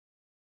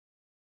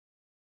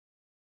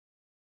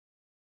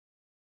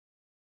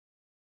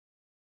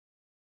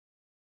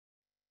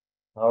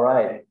All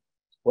right.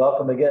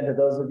 Welcome again to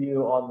those of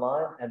you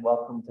online and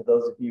welcome to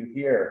those of you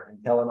here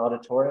in Kellen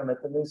Auditorium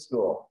at the New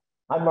School.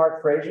 I'm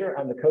Mark Frazier.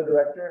 I'm the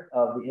co-director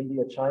of the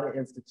India-China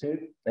Institute,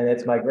 and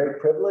it's my great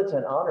privilege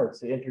and honor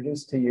to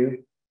introduce to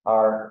you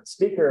our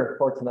speaker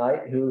for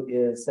tonight, who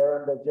is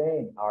Saranda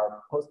Jain,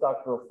 our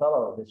postdoctoral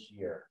fellow this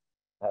year,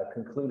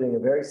 concluding a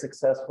very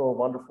successful,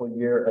 wonderful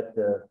year at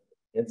the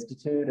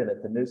Institute and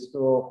at the New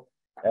School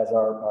as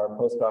our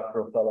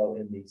postdoctoral fellow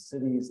in the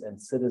Cities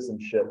and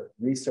Citizenship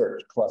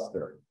Research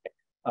Cluster.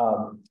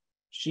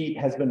 She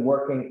has been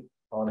working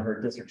on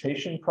her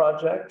dissertation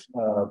project,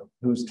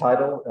 whose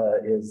title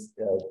is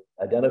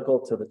identical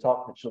to the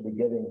talk that she'll be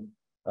giving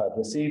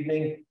this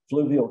evening,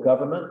 Fluvial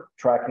Government,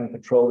 Tracking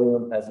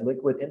Petroleum as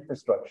Liquid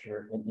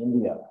Infrastructure in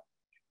India.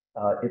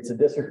 It's a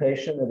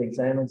dissertation that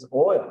examines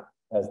oil,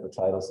 as the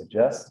title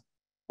suggests,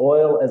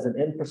 oil as an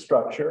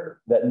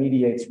infrastructure that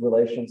mediates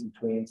relations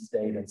between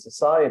state and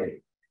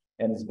society,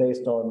 and is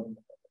based on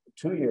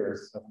 2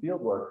 years of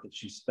fieldwork that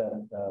she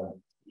spent,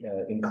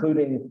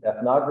 including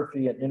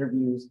ethnography and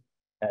interviews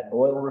at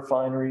oil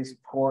refineries,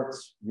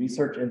 ports,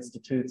 research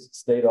institutes,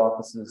 state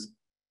offices,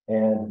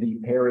 and the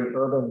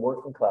peri-urban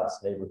working class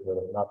neighborhood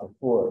of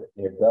Nathapur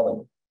near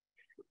Delhi.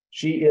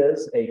 She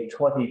is a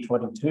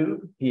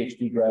 2022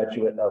 PhD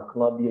graduate of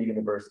Columbia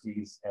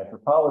University's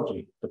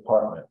Anthropology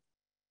Department.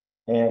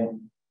 And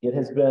it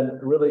has been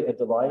really a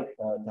delight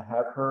to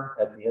have her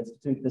at the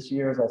Institute this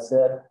year, as I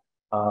said.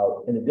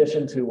 In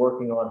addition to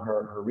working on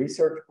her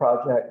research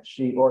project,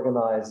 she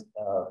organized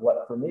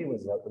what for me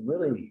was a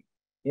really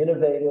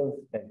innovative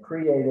and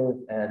creative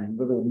and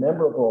really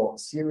memorable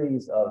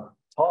series of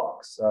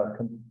talks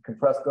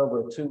compressed over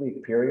a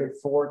 2-week period,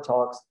 4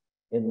 talks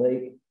in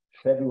late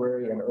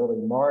February and early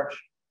March,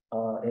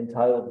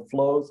 entitled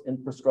Flows,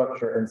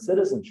 Infrastructure, and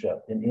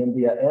Citizenship in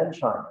India and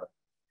China,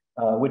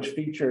 which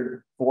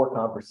featured 4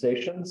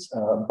 conversations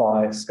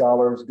by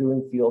scholars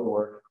doing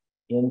fieldwork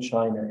in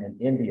China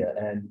and India.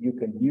 And you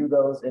can view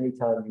those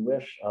anytime you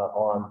wish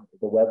on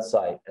the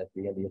website at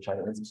the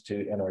India-China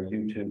Institute and our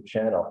YouTube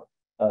channel.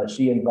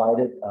 She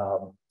invited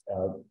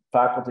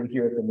faculty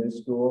here at the New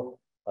School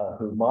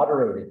who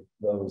moderated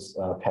those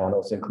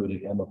panels,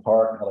 including Emma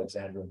Park,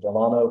 Alexandra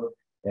Delano,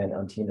 and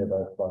Antina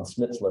von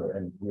Schnitzler.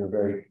 And we're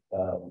very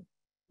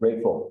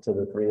grateful to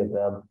the 3 of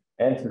them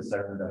and to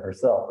Saranda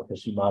herself,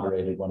 because she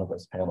moderated one of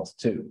those panels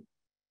too.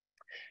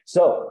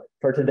 So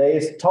for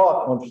today's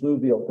talk on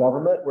fluvial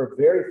government, we're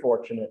very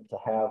fortunate to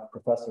have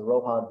Professor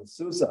Rohan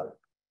D'Souza.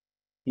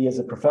 He is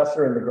a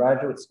professor in the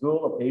Graduate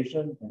School of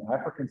Asian and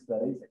African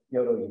Studies at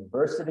Kyoto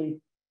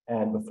University.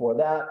 And before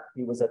that,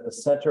 he was at the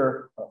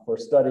Center for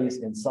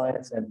Studies in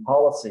Science and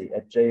Policy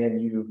at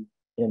JNU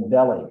in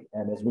Delhi.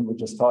 And as we were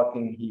just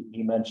talking,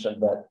 he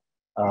mentioned that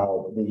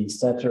the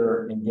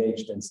center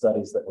engaged in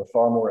studies that were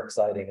far more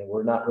exciting and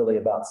were not really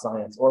about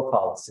science or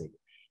policy.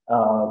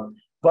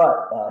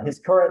 But his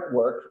current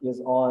work is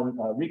on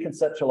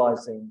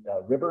reconceptualizing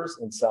rivers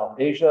in South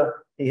Asia.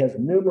 He has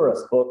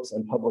numerous books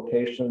and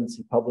publications.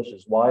 He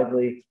publishes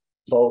widely,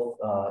 both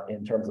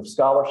in terms of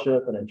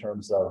scholarship and in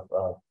terms of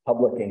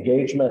public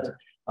engagement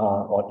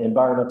on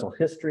environmental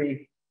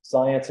history,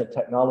 science and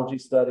technology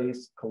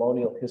studies,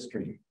 colonial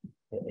history.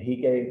 He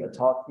gave a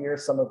talk here.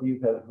 Some of you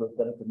who have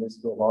been at the New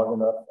School long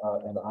enough,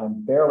 and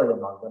I'm barely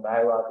among them. I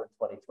arrived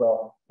in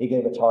 2012. He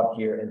gave a talk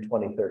here in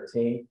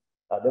 2013.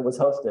 That was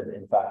hosted,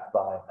 in fact,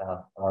 by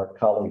our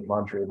colleague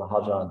Manjari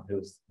Mahajan,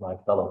 who's my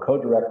fellow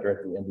co-director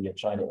at the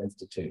India-China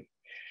Institute.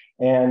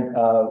 And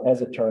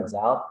as it turns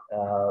out,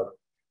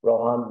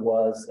 Rohan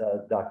was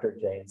Dr.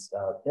 Jain's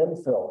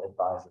MPhil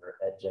advisor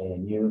at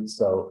JNU.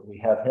 So we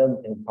have him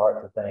in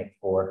part to thank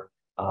for,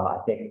 I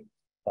think,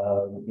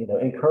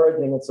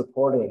 encouraging and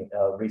supporting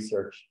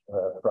research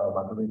from,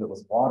 I believe it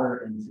was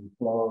water into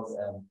flows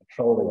and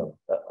petroleum,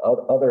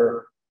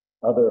 other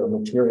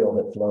material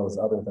that flows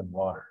other than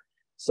water.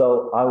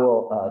 So I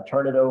will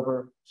turn it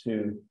over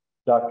to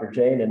Dr.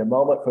 Jain in a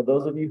moment. For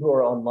those of you who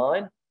are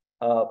online,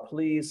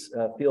 please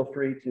feel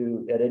free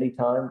to, at any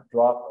time,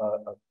 drop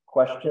a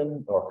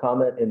question or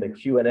comment in the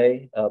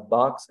Q&A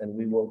box, and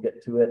we will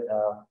get to it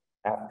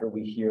after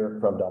we hear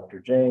from Dr.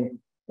 Jain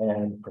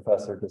and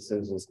Professor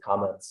D'Souza's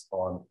comments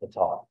on the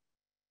talk.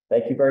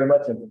 Thank you very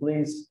much, and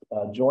please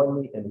join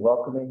me in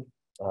welcoming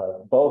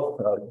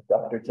both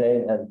Dr.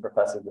 Jain and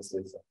Professor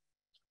D'Souza.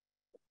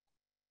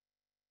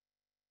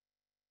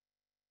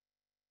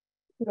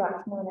 Good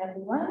afternoon,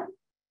 everyone.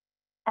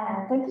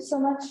 And thank you so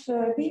much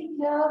for being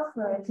here,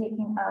 for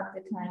taking out the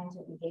time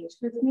to engage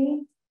with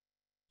me.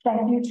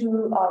 Thank you to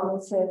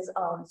audiences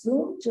on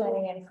Zoom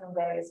joining in from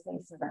various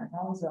places and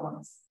time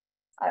zones.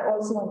 I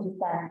also want to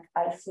thank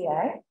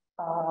ICI,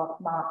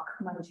 Mark,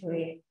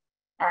 Manjari,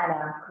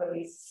 Anna,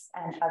 Chris,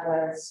 and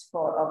others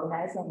for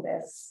organizing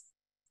this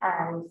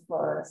and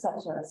for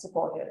such a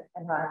supportive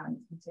environment.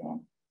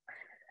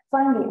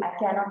 Finally, I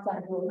cannot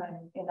thank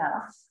Rohan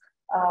enough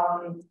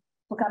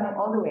for coming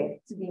all the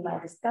way to be my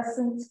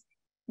discussant.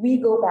 We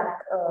go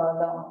back a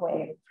long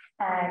way,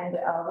 and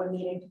we're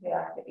meeting today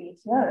after 8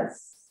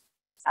 years.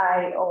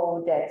 I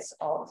owe debts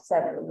of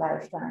several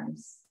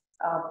lifetimes.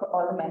 for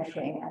all the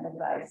mentoring and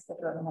advice that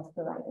Robin has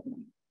provided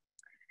me.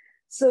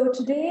 So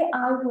today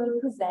I will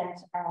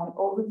present an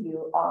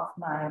overview of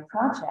my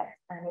project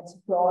and its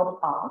broad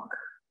arc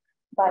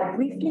by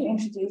briefly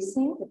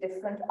introducing the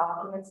different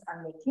arguments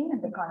I'm making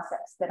and the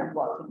concepts that I'm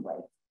working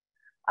with.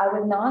 I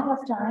will not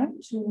have time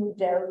to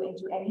delve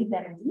into any of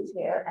them in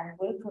detail and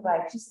will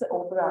provide just the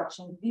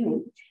overarching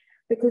view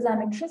because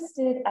I'm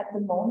interested at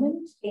the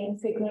moment in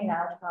figuring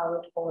out how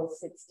it all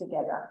sits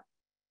together.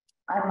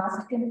 I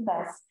must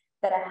confess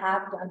that I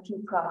have done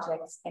two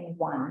projects in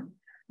one,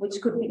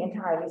 which could be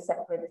entirely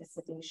separate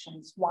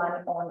dissertations, one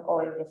on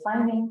oil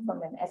refining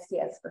from an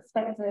STS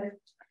perspective,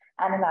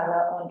 and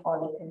another on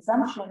oil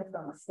consumption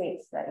from a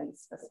state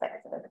studies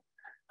perspective.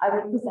 I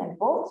will present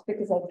both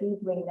because I do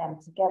bring them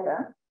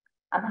together.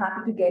 I'm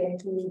happy to get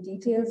into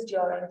details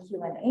during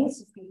Q&A,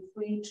 so feel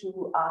free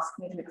to ask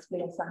me to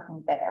explain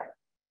something better.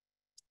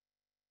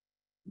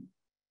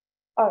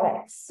 All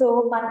right,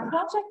 so my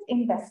project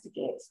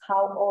investigates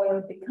how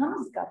oil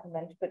becomes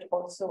government, but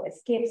also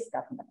escapes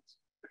government.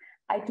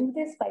 I do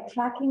this by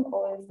tracking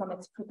oil from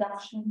its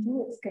production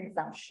to its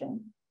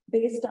consumption,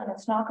 based on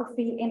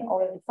ethnography in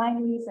oil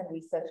refineries and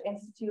research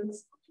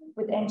institutes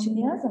with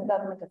engineers and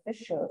government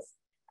officials,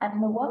 and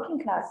in a working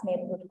class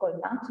neighborhood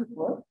called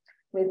Nagpur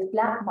with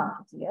Black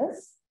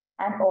marketeers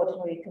and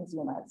ordinary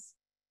consumers.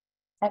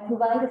 I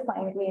provide a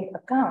fine-grained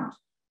account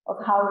of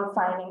how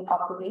refining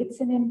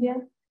operates in India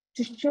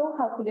to show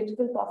how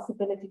political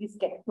possibilities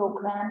get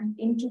programmed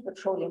into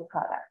petroleum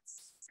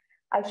products.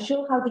 I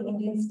show how the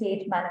Indian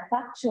state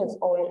manufactures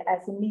oil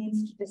as a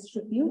means to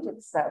distribute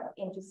itself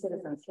into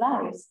citizens'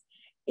 lives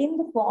in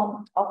the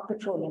form of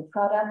petroleum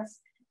products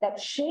that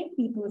shape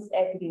people's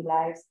everyday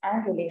lives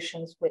and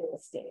relations with the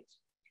state.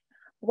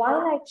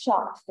 While I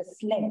chart this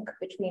link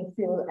between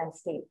fuel and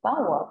state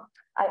power,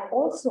 I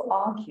also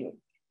argue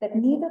that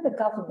neither the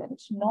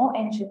government nor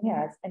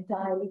engineers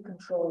entirely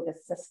control the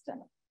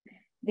system.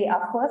 They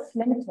are first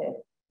limited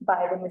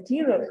by the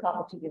material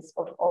properties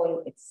of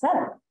oil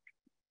itself,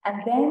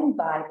 and then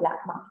by Black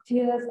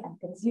marketeers and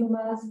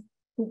consumers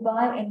who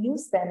buy and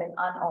use them in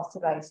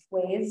unauthorized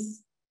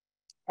ways,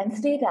 and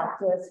state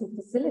actors who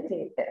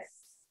facilitate this.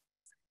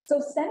 So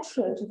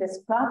central to this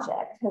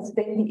project has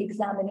been the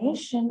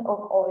examination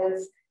of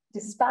oil's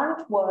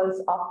disparate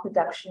worlds of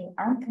production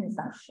and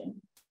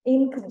consumption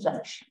in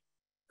conjunction,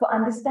 for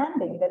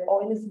understanding that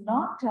oil is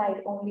not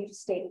tied only to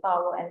state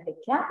power and big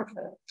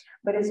capital,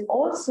 but is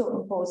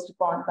also imposed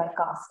upon by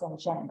caste and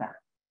gender.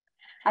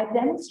 I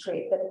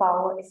demonstrate that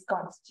power is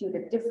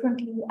constituted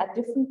differently at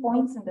different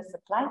points in the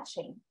supply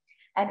chain,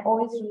 and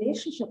oil's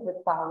relationship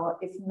with power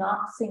is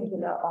not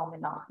singular or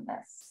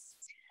monotonous.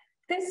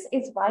 This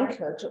is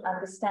vital to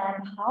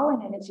understand how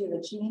an energy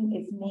regime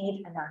is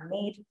made and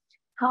unmade,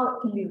 how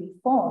it can be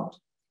reformed,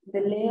 the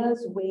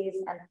layers, ways,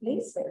 and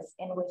places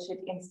in which it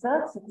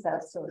inserts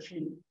itself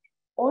socially,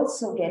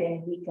 also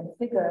getting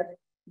reconfigured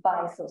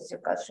by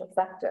sociocultural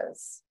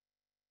factors.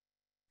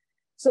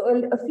 So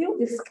a few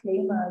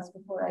disclaimers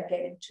before I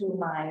get into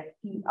my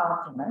key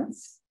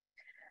arguments.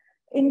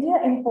 India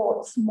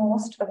imports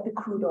most of the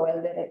crude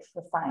oil that it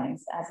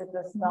refines, as it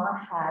does not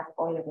have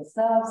oil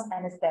reserves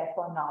and is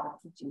therefore not a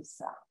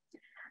producer.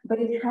 But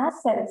it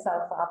has set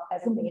itself up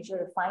as a major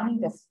refining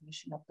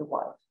destination of the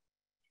world.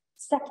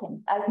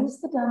 Second, I use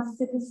the term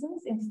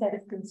citizens instead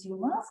of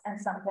consumers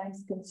and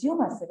sometimes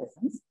consumer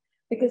citizens,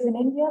 because in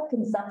India,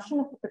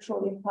 consumption of the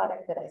petroleum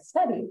product that I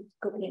study,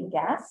 cocaine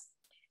gas,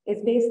 is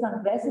based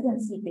on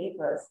residency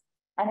papers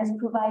and is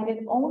provided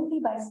only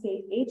by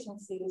state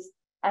agencies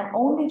and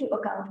only to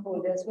account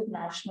holders with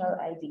national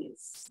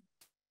IDs.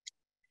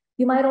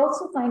 You might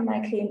also find my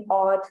claim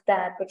odd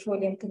that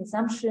petroleum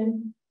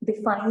consumption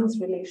defines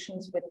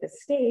relations with the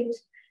state,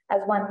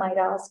 as one might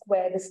ask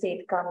where the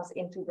state comes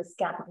into this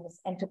capitalist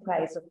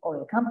enterprise of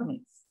oil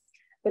companies.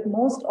 But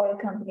most oil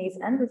companies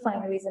and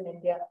refineries in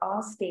India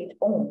are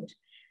state-owned,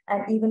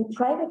 and even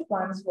private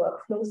ones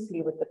work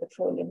closely with the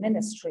Petroleum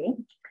Ministry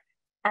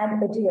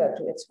and adhere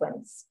to its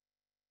whims.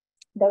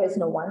 There is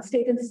no one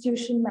state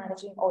institution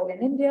managing oil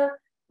in India.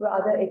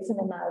 Rather, it's an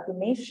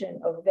amalgamation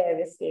of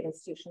various state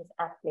institutions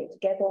at play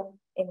together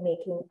in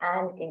making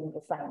and in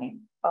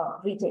refining,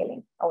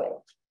 retailing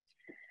oil.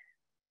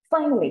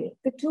 Finally,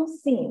 the two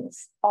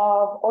themes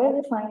of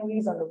oil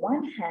refineries on the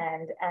one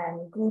hand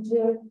and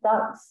Gujar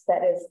thugs,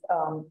 that is,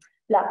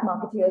 Black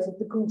marketeers of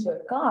the Gujar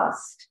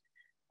caste,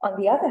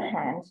 on the other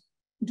hand,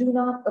 do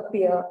not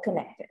appear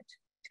connected.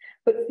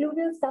 But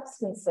fluvial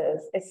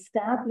substances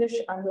establish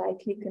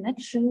unlikely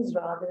connections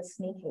rather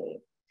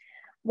sneakily.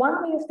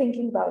 One way of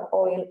thinking about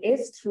oil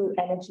is through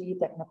energy,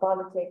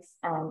 technopolitics,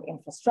 and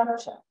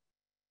infrastructure.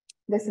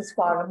 This is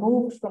far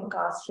removed from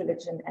caste,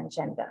 religion, and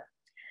gender.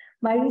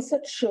 My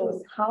research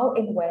shows how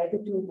and where the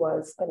two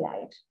worlds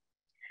collide.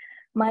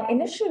 My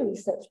initial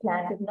research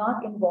plan did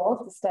not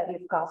involve the study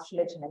of caste,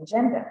 religion, and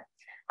gender.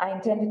 I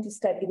intended to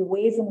study the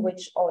ways in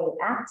which oil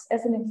acts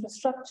as an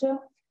infrastructure,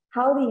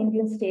 how the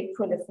Indian state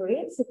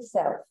proliferates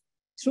itself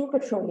through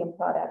petroleum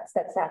products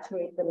that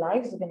saturate the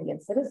lives of Indian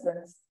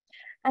citizens,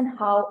 and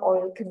how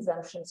oil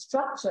consumption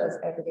structures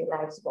everyday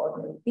lives of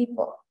ordinary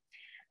people.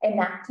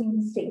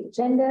 enacting state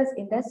agendas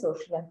in their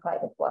social and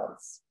private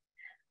worlds.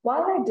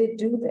 While I did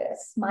do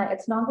this, my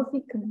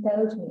ethnography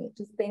compelled me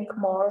to think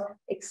more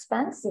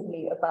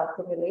expansively about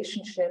the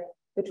relationship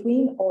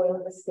between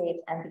oil, the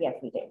state, and the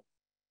everyday.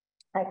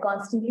 I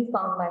constantly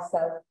found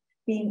myself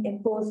being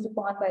imposed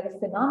upon by the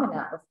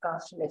phenomena of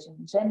caste, religion,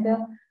 and gender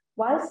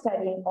while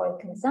studying oil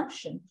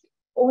consumption,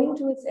 owing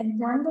to its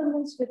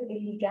entanglements with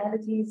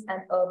illegalities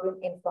and urban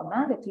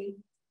informality,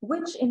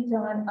 which in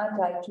turn are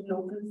tied to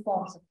local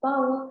forms of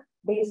power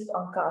based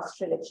on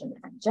caste, religion,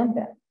 and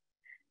gender.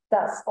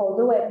 Thus,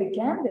 although I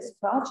began this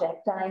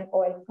project tying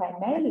oil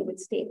primarily with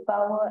state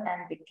power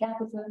and big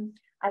capital,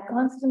 I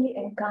constantly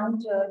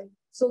encountered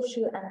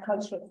social and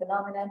cultural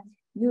phenomena,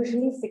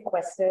 usually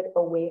sequestered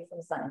away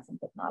from science and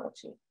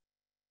technology.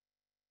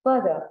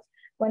 Further,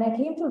 when I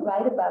came to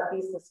write about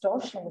these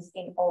distortions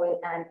in oil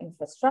and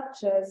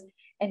infrastructures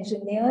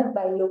engineered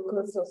by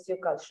local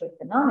sociocultural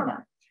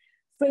phenomena,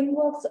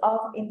 frameworks of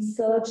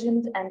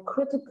insurgent and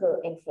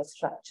critical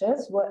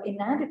infrastructures were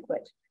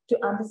inadequate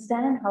to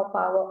understand how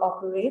power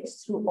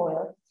operates through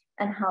oil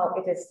and how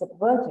it is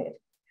subverted,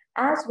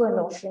 as were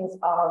notions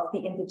of the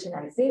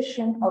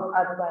indigenization of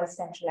otherwise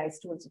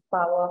centralized tools of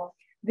power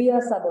via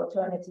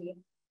subalternity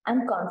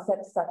and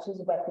concepts such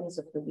as weapons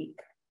of the weak.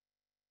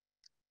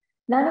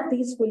 None of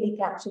these fully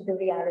captured the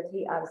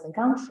reality I was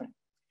encountering.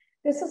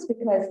 This is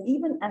because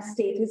even as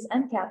status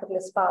and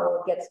capitalist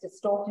power gets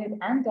distorted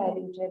and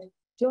diluted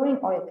during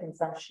oil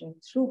consumption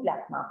through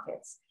black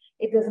markets,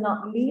 it does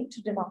not lead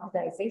to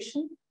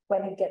democratization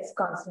when it gets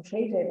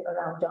concentrated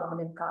around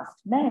dominant caste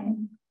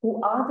men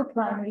who are the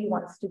primary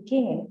ones to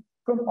gain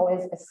from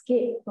oil's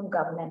escape from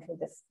governmental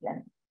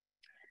discipline.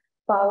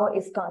 Power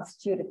is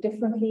constituted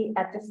differently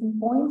at different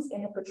points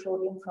in a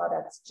petroleum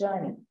product's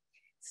journey.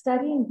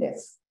 Studying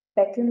this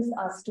beckons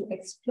us to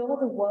explore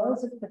the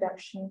worlds of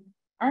production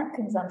and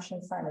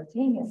consumption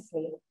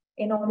simultaneously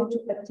in order to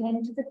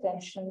attend to the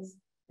tensions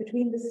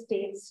between the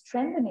state's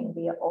strengthening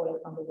via oil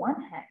on the one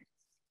hand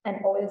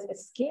and oil's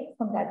escape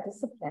from that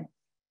discipline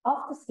of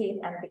the state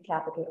and the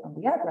capital on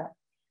the other,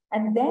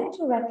 and then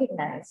to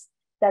recognize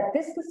that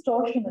this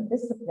distortion of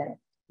discipline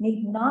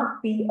need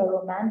not be a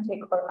romantic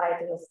or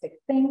idealistic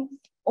thing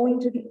owing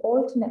to the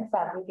alternate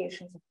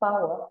fabrications of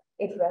power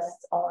it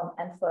rests on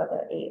and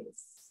further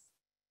aids.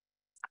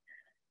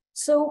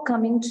 So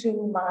coming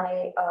to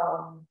my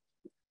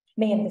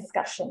main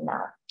discussion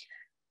now.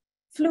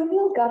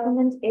 Fluvial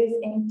government is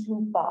in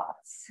two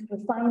parts,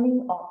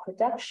 refining of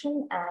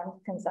production and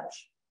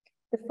consumption.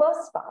 The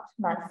first part,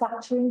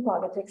 manufacturing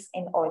politics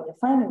in oil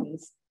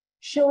refineries,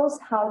 shows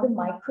how the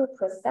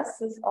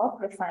microprocesses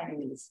of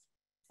refineries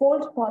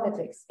fold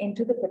politics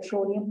into the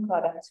petroleum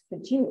products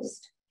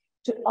produced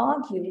to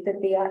argue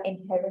that they are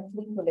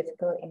inherently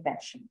political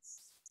inventions.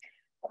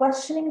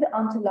 Questioning the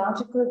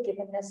ontological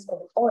givenness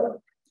of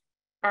oil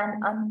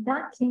and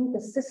unpacking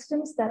the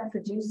systems that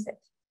produce it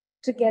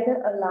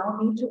together allow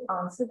me to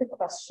answer the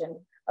question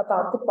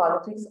about the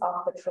politics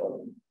of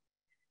petroleum.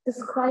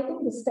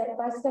 Describing the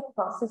step-by-step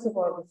process of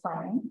oil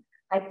refining,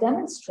 I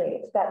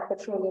demonstrate that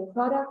petroleum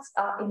products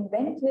are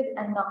invented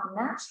and not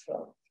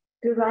natural,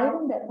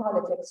 deriving their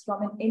politics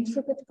from an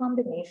intricate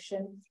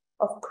combination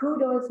of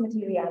crude oil's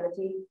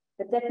materiality,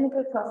 the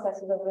technical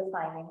processes of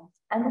refining,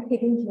 and the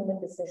hidden human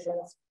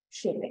decisions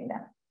shaping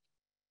them.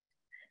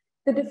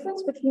 The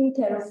difference between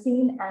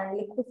kerosene and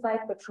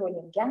liquefied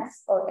petroleum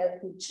gas, or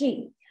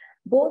LPG,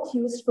 both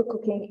used for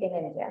cooking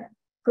in India,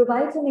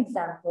 provides an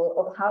example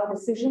of how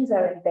decisions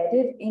are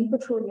embedded in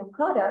petroleum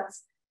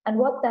products and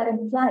what that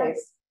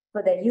implies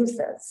for their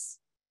users.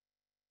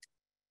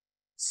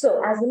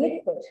 So as a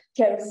liquid,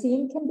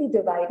 kerosene can be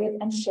divided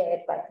and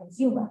shared by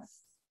consumers.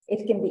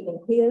 It can be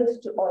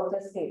inhaled to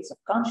alter states of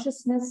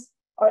consciousness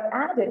or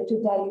added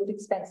to dilute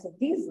expensive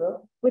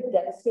diesel with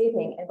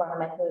devastating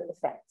environmental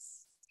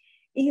effects.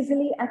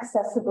 Easily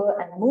accessible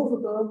and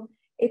movable,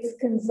 its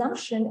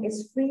consumption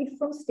is freed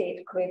from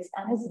state grids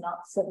and is not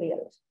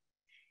surveilled.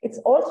 Its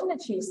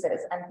alternate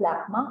uses and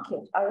black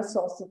market are a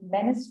source of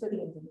menace for the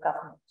Indian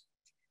government.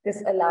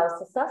 This allows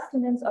the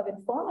sustenance of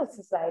informal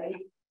society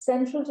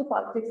central to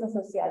politics and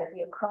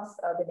sociality across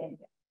urban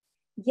India.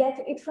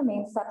 Yet it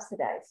remains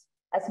subsidized,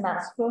 as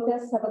mass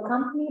protests have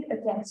accompanied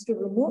attempts to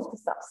remove the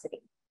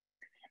subsidy.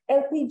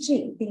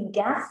 LPG, being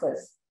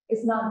gases,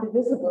 is not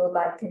divisible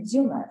by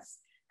consumers,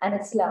 and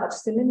its large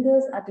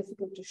cylinders are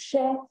difficult to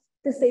share,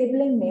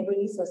 disabling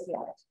neighborly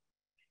sociality.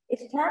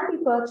 It can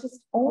be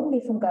purchased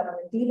only from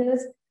government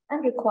dealers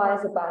and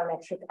requires a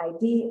biometric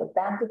ID, a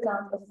bank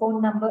account, a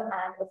phone number,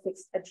 and a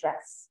fixed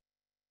address.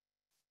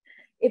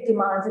 It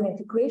demands an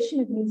integration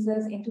of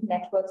users into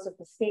networks of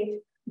the state,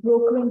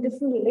 brokering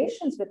different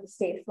relations with the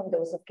state from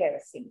those of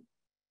kerosene.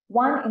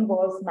 One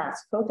involves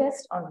mass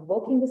protest on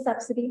revoking the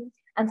subsidy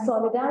and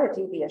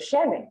solidarity via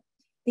sharing.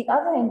 The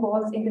other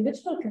involves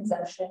individual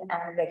consumption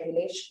and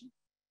regulation.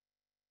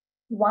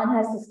 One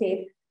has the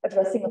state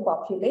addressing a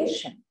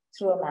population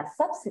through a mass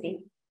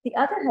subsidy. The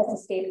other has the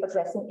state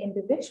addressing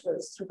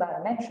individuals through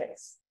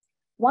biometrics.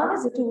 One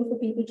is a tool for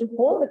people to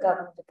hold the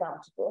government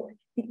accountable.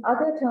 The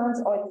other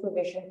turns oil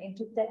provision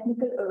into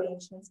technical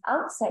arrangements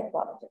outside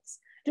politics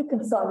to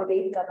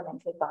consolidate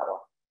governmental power.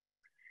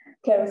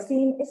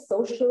 Kerosene is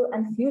social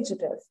and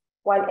fugitive,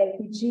 while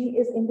LPG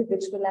is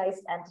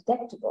individualized and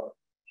detectable.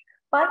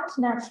 Piped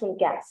natural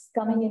gas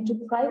coming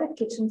into private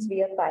kitchens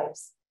via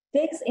pipes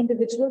takes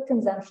individual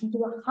consumption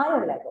to a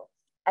higher level,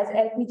 as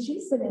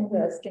LPG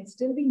cylinders can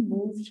still be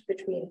moved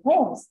between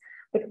homes,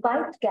 but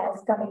piped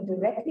gas coming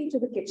directly to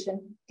the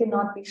kitchen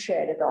cannot be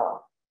shared at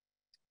all.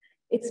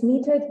 Its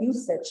metered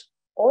usage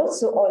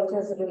also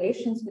alters the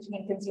relations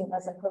between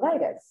consumers and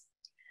providers.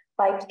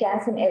 Piped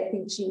gas and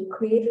LPG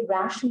create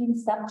rationing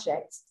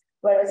subjects,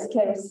 whereas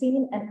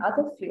kerosene and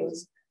other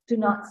fuels do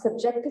not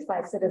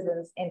subjectify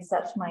citizens in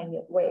such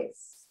minute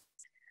ways.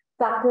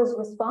 Factors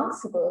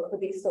responsible for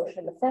these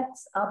social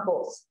effects are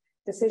both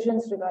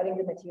decisions regarding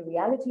the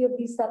materiality of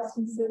these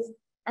substances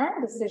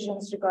and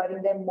decisions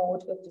regarding their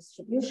mode of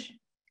distribution.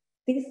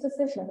 These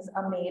decisions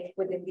are made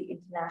within the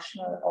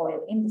international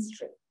oil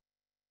industry.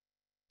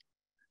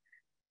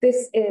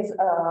 This is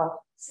a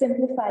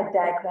simplified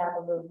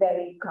diagram of a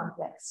very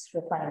complex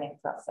refining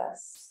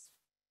process.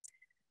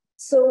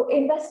 So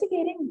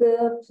investigating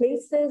the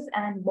places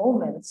and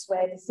moments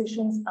where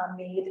decisions are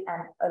made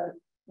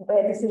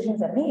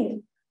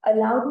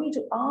allowed me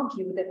to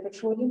argue that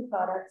petroleum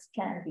products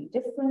can be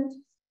different,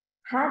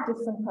 had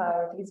different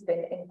priorities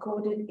been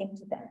encoded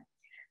into them,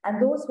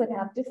 and those would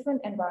have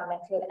different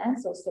environmental and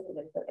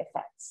socio-political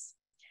effects.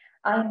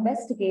 I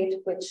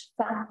investigate which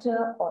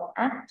factor or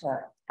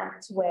actor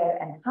acts where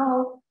and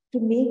how to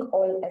make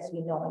oil as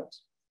we know it,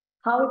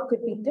 how it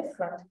could be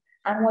different,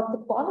 and what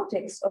the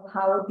politics of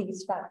how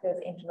these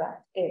factors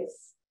interact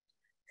is.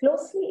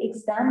 Closely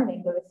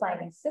examining the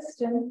refining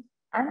system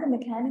and the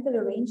mechanical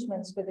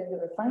arrangements within the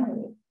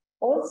refinery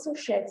also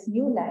sheds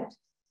new light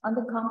on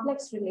the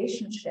complex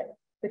relationship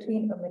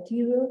between a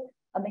material,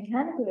 a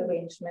mechanical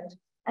arrangement,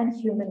 and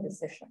human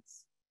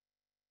decisions.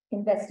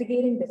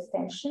 Investigating this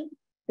tension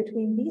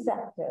between these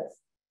actors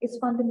is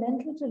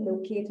fundamental to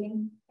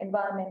locating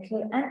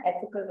environmental and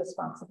ethical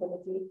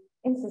responsibility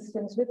in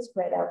systems with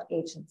spread out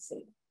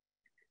agency.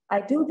 I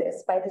do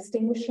this by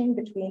distinguishing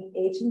between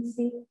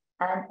agency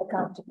and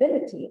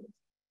accountability,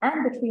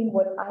 and between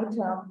what I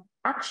term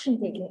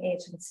action-taking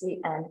agency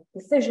and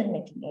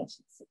decision-making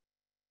agency.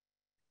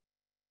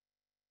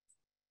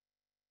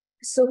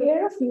 So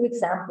here are a few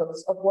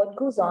examples of what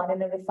goes on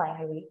in a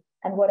refinery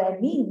and what I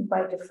mean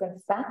by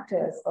different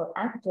factors or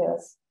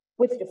actors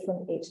with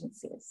different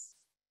agencies.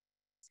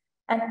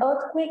 An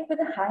earthquake with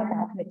a high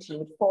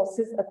magnitude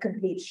forces a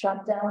complete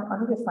shutdown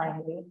on a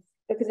refinery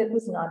because it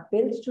was not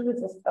built to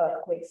resist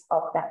earthquakes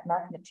of that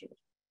magnitude.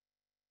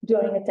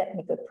 During a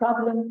technical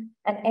problem,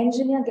 an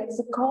engineer gets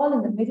a call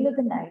in the middle of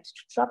the night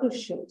to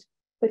troubleshoot,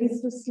 but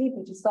he's too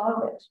sleepy to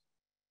solve it.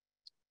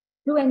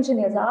 Two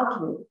engineers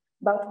argue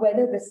about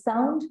whether the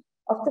sound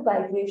of the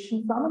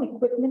vibration from an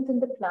equipment in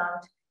the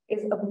plant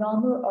is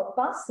abnormal or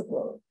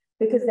possible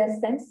because their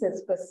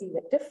senses perceive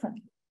it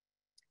differently.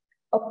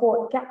 A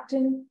port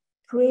captain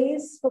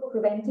prays for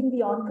preventing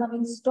the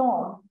oncoming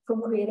storm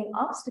from creating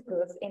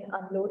obstacles in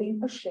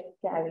unloading a ship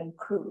carrying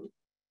crude.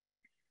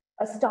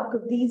 A stock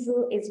of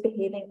diesel is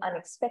behaving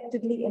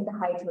unexpectedly in the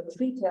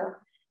hydrotreater,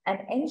 and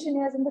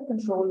engineers in the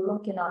control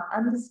room cannot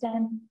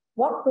understand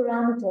what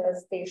parameters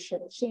they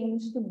should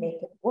change to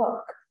make it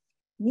work.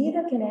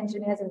 Neither can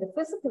engineers in the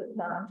physical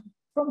plant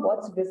from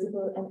what's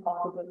visible and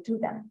audible to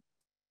them.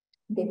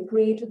 They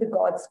pray to the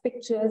gods'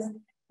 pictures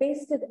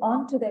pasted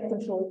onto their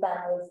control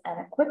panels and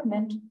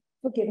equipment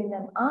for giving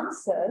them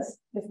answers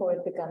before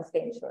it becomes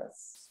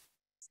dangerous.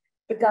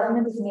 The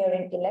government is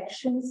nearing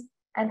elections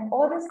and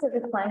orders the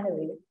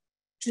refinery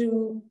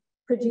to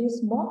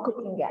produce more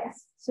cooking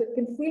gas so it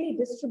can freely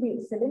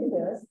distribute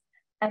cylinders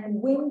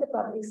and win the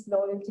public's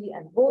loyalty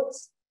and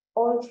votes,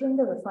 altering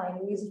the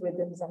refinery's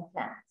rhythms and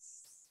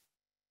plans.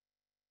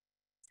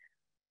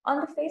 On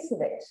the face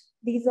of it,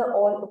 these are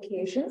all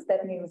occasions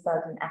that may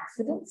result in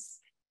accidents,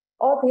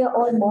 or they are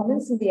all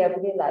moments in the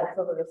everyday life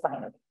of a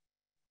refinery.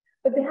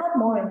 But they have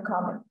more in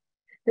common.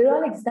 They're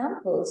all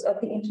examples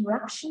of the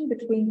interaction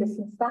between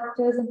different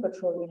factors in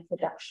petroleum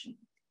production.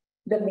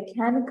 The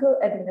mechanical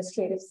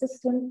administrative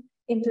system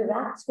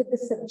interacts with the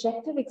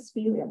subjective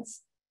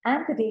experience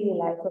and the daily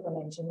life of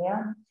an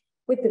engineer,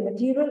 with the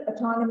material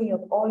autonomy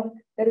of oil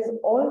that is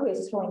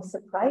always throwing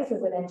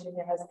surprises at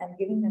engineers and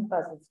giving them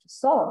puzzles to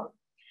solve,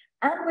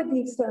 and with the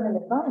external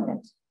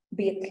environment,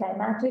 be it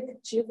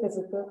climatic,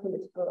 geophysical,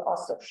 political, or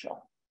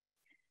social.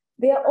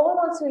 They are all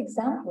also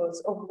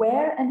examples of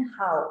where and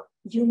how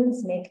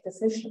humans make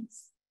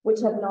decisions,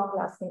 which have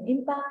long-lasting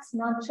impacts,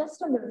 not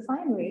just on the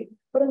refinery,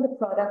 but on the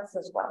products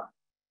as well.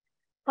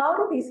 How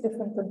do these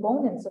different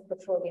components of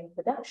petroleum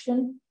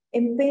production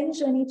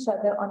impinge on each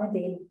other on a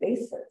daily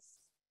basis?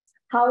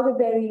 How are the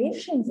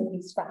variations in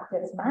these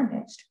factors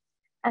managed?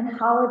 And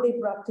how are they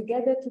brought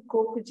together to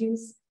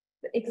co-produce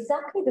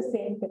exactly the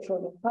same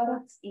petroleum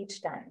products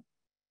each time?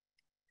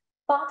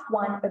 Part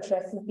 1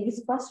 addresses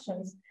these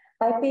questions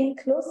by paying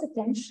close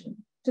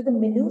attention to the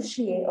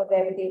minutiae of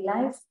everyday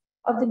life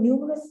of the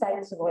numerous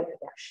sites of oil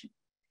production.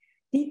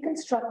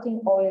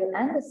 Deconstructing oil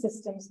and the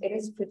systems it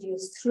is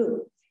produced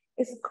through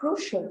is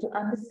crucial to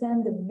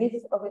understand the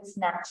myth of its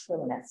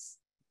naturalness,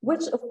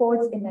 which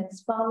affords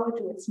immense power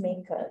to its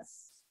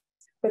makers.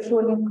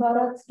 Petroleum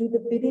products do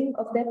the bidding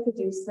of their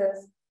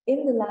producers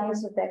in the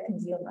lives of their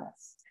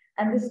consumers,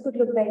 and this could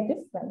look very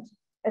different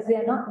as they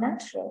are not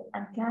natural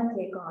and can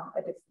take on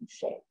a different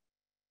shape.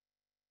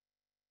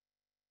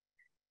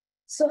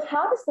 So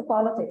how does the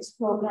politics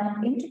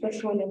programmed into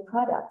petroleum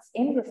products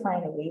in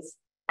refineries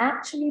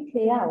actually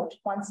play out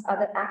once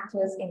other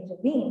actors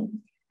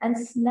intervene and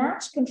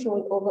snatch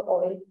control over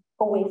oil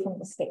away from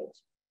the state?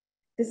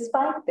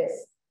 Despite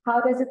this,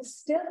 how does it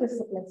still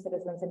discipline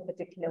citizens in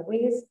particular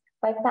ways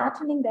by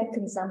patterning their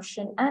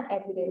consumption and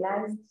everyday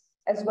lives,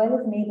 as well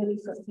as neighborly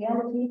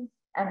sociality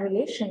and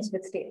relations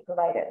with state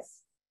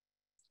providers?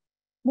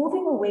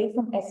 Moving away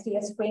from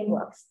STS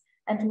frameworks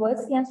and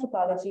towards the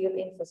anthropology of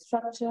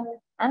infrastructure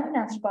and an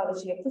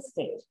anthropology of the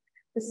state,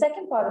 the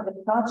second part of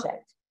the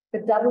project, the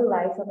double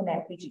life of an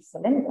LPG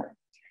cylinder,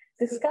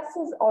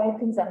 discusses oil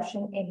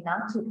consumption in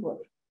Natupur.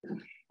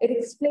 It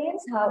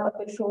explains how a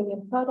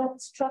petroleum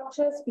product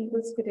structures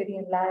people's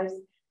quotidian lives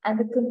and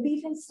the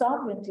competing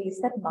sovereignties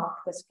that mark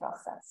this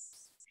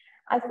process.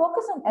 I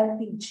focus on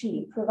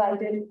LPG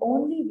provided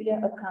only via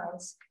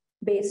accounts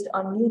based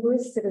on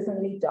numerous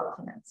citizenry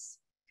documents.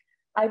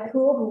 I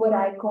probe what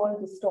I call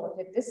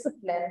distorted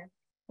discipline,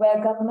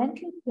 where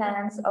governmental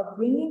plans of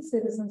bringing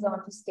citizens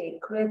onto state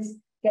grids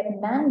get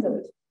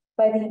mangled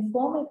by the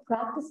informal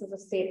practices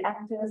of state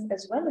actors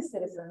as well as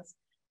citizens,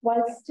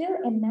 while still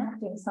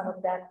enacting some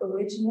of that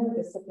original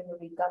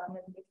disciplinary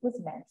government it was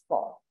meant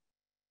for.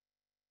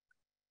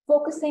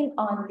 Focusing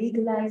on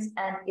legalized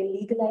and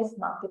illegalized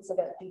markets of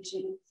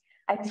LPG,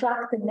 I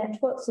track the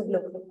networks of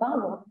local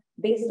power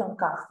based on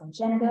caste and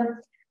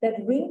gender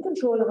that wring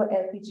control over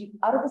LPG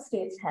out of the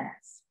state's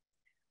hands.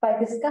 By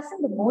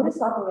discussing the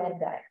modus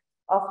operandi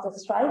of the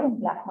thriving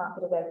black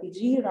market of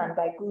LPG run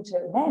by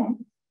Gujar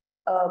men,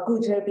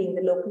 Gujar being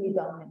the locally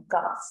dominant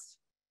caste,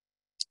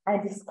 I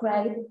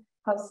describe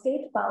how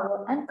state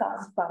power and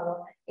caste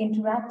power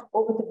interact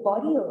over the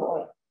body of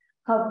oil,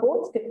 how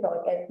both deploy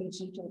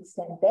LPG to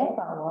extend their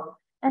power,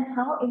 and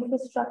how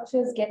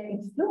infrastructures get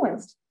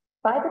influenced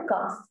by the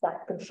caste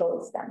that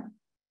controls them.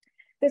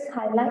 This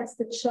highlights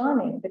the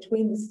churning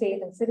between the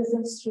state and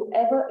citizens through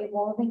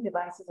ever-evolving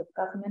devices of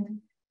government,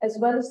 as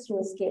well as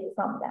through escape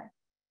from them.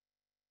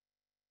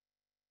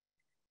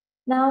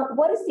 Now,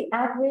 what is the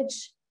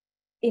average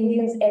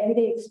Indian's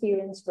everyday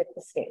experience with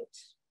the state?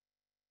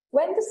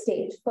 When the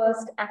state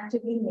first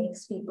actively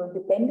makes people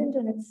dependent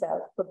on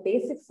itself for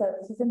basic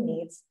services and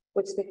needs,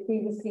 which they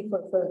previously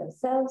fulfill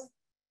themselves,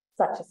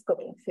 such as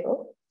cooking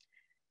fuel,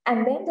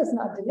 and then does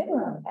not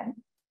deliver on them,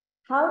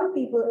 how do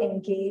people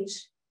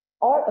engage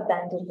or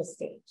abandon the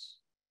state?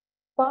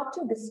 Part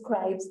 2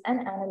 describes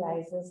and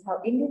analyzes how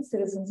Indian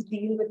citizens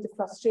deal with the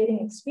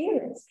frustrating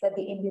experience that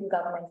the Indian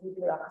governmental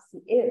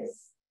bureaucracy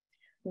is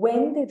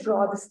when they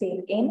draw the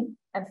state in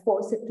and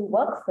force it to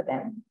work for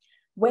them,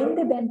 when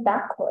they bend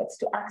backwards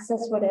to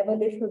access whatever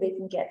little they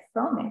can get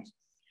from it,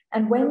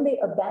 and when they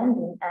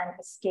abandon and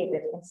escape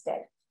it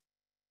instead.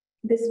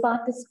 This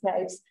part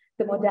describes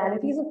the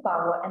modalities of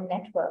power and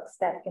networks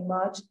that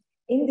emerge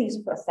in these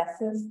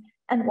processes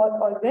and what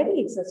already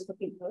exists for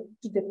people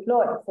to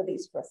deploy for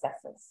these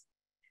processes.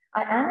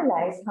 I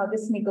analyze how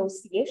this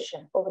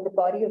negotiation over the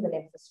body of an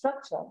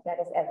infrastructure, that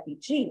is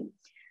LPG,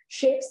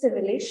 shapes the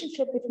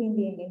relationship between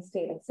the Indian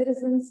state and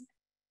citizens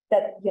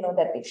that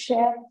they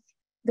share,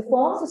 the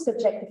forms of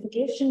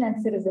subjectification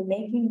and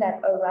citizen-making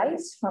that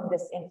arise from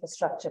this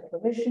infrastructure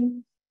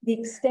provision, the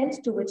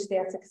extent to which they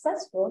are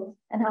successful,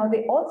 and how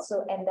they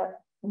also end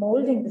up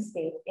molding the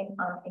state in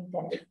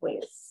unintended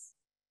ways.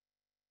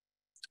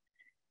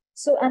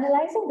 So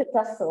analyzing the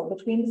tussle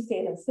between the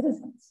state and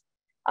citizens,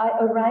 I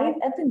arrive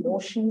at the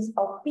notions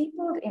of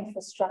peopled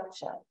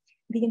infrastructure,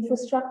 the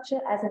infrastructure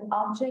as an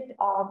object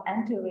of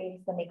and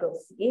terrain for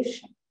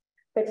negotiation,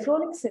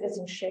 patrolling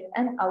citizenship,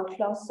 and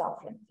outlaw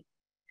sovereignty.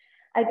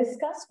 I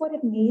discuss what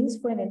it means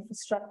for an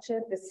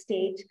infrastructure, the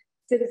state,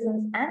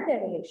 citizens, and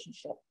their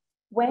relationship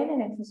when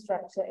an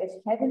infrastructure is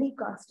heavily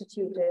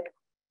constituted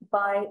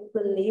by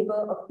the labor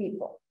of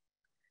people.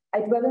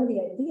 I dwell on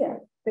the idea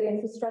that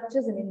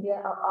infrastructures in India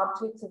are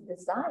objects of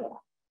desire,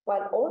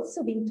 while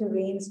also being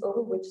terrains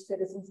over which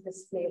citizens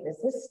display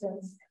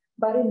resistance,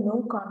 but in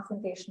no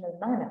confrontational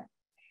manner.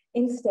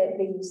 Instead,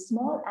 they use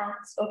small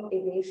acts of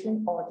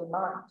evasion or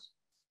demand.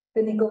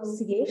 The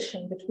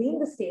negotiation between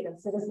the state and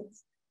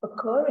citizens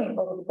occurring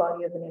over the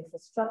body of an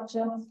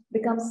infrastructure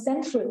becomes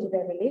central to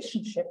their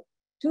relationship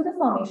to the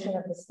formation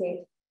of the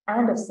state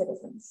and of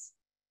citizens.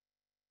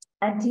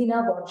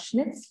 Antina von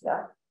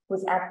Schnitzler,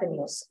 who's at the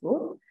New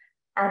School,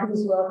 and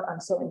whose work I'm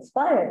so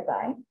inspired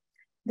by,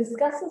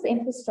 discusses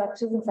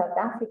infrastructures in South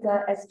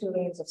Africa as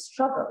terrains of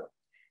struggle.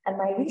 And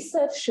my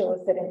research shows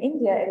that in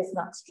India, it is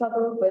not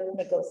struggle, but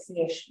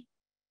negotiation.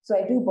 So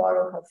I do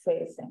borrow her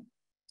phrasing.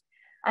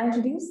 I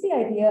introduce the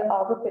idea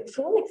of a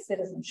petrolic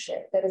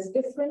citizenship that is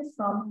different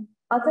from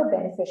other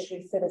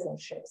beneficiary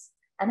citizenships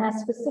and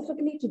has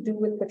specifically to do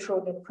with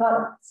petroleum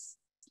products.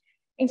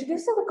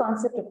 Introducing the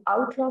concept of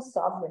outlaw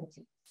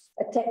sovereignty,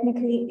 a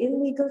technically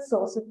illegal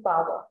source of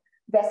power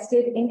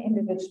vested in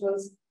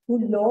individuals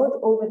who lord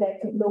over their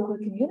local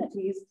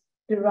communities,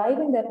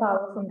 deriving their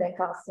power from their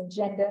caste and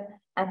gender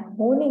and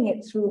honing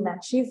it through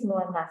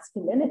machismo and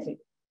masculinity.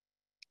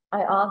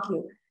 I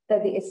argue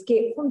that the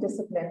escape from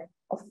discipline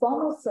of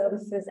formal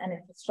services and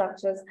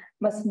infrastructures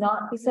must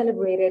not be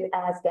celebrated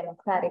as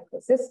democratic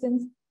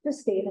resistance to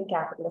state and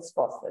capitalist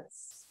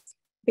forces,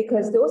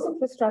 because those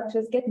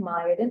infrastructures get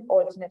mired in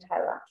alternate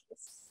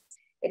hierarchies.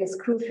 It is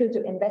crucial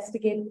to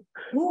investigate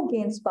who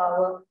gains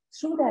power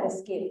through that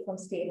escape from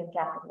state and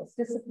capitalist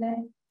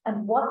discipline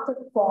and what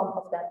the form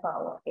of that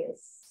power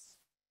is.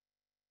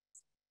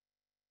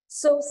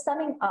 So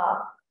summing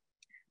up,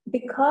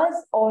 because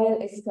oil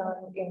is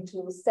turned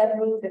into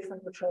several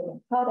different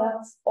petroleum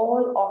products,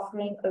 all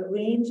offering a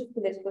range of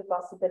political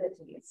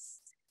possibilities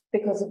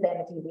because of their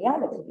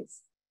materialities,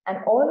 and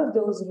all of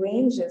those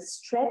ranges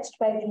stretched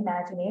by the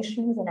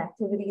imaginations and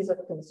activities of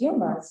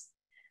consumers,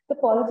 the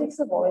politics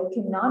of oil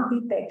cannot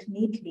be pegged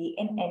neatly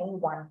in any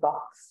one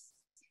box.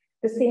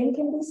 The same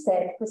can be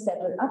said for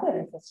several other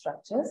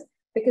infrastructures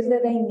because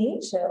they're by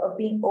nature of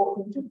being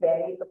open to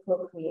varied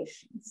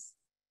appropriations.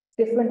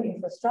 Different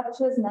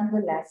infrastructures,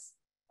 nonetheless,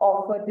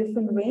 offer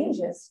different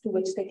ranges to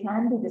which they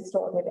can be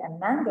distorted and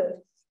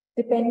mangled,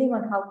 depending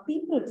on how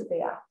peopled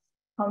they are,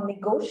 how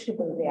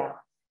negotiable they are,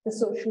 the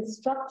social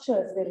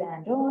structures they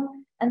land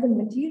on, and the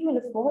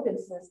material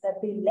affordances that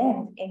they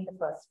lend in the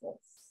first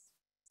place.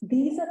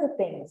 These are the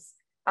things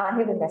I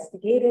have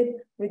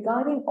investigated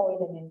regarding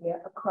oil in India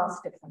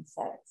across different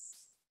sites.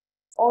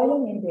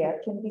 Oil in India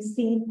can be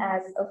seen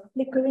as a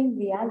flickering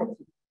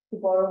reality, to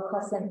borrow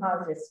Hassan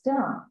Harj's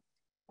term,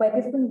 where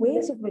different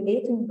ways of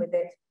relating with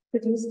it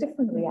produce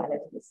different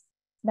realities,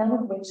 none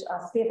of which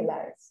are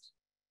stabilized.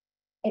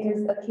 It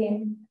is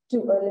akin to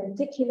a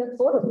lenticular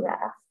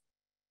photograph,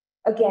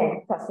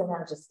 again, Hassan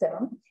Harj's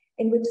term,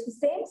 in which the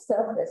same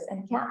surface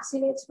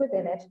encapsulates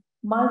within it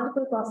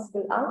multiple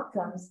possible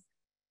outcomes,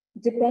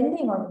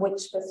 depending on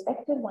which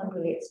perspective one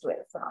relates to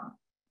it from.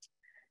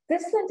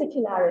 This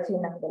lenticularity,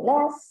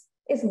 nonetheless,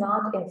 is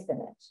not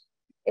infinite.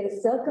 It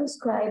is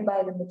circumscribed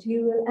by the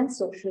material and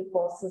social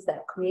forces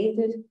that create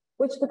it,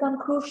 which become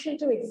crucial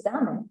to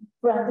examine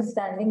for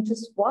understanding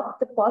just what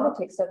the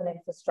politics of an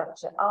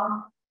infrastructure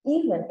are,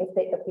 even if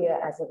they appear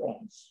as a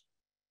range.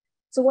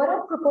 So what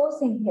I'm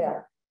proposing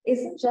here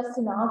isn't just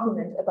an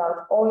argument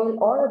about oil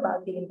or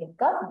about the Indian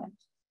government,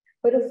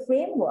 but a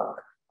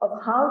framework of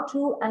how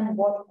to and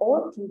what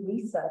ought to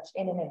research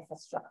in an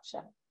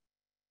infrastructure.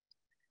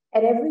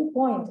 At every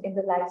point in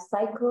the life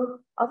cycle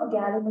of a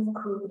gallon of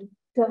crude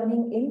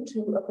turning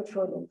into a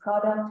petroleum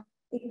product,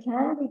 it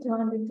can be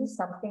turned into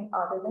something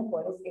other than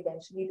what is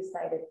eventually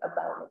decided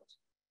about it.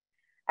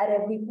 At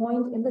every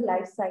point in the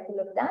life cycle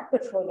of that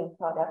petroleum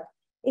product,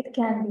 it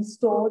can be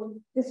stored,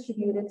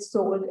 distributed,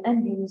 sold,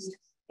 and used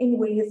in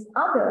ways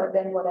other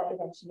than what are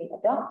eventually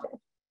adopted.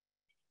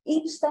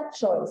 Each such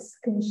choice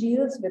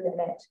congeals within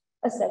it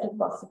a set of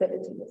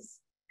possibilities.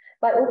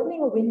 By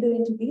opening a window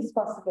into these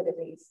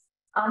possibilities,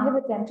 I have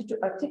attempted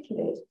to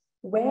articulate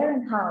where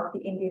and how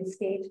the Indian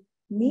state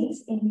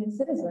meets Indian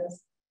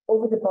citizens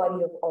over the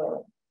body of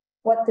oil,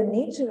 what the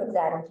nature of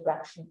that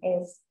interaction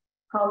is,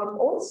 how it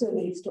also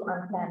leads to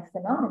unplanned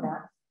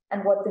phenomena,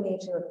 and what the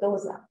nature of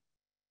those are.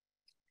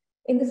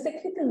 In the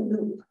cyclical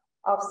loop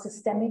of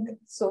systemic,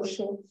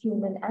 social,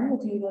 human, and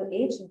material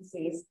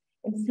agencies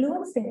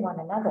influencing one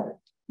another,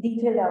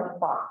 detailed out in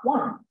part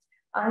 1,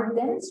 I have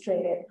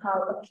demonstrated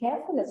how a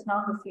careful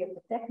ethnography of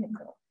the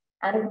technical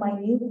and of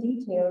minute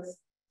details,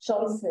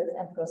 choices,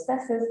 and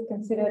processes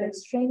considered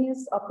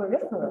extraneous or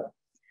peripheral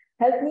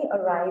help me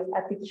arrive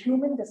at the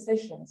human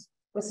decisions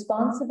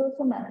responsible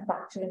for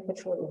manufacturing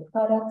petroleum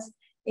products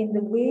in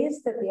the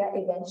ways that they are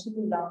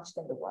eventually launched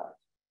in the world.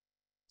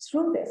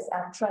 Through this,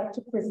 I've tried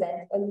to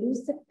present a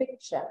lucid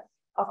picture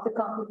of the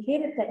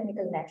complicated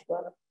technical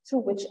network through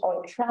which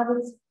oil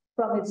travels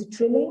from its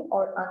drilling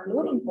or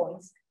unloading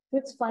points to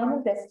its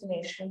final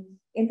destination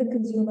in the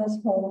consumer's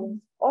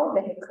home or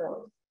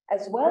vehicle,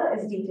 as well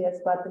as details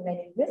about the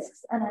many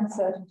risks and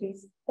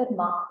uncertainties that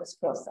mark this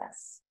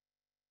process.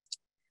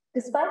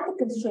 Despite the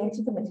constraints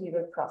of the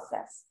material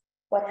process,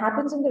 what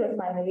happens in the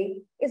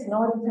refinery is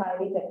not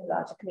entirely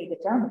technologically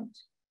determined.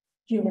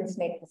 Humans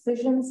make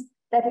decisions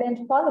that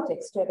lend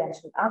politics to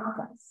eventual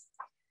outcomes.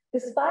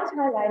 Despite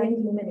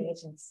highlighting human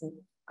agency,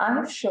 I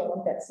have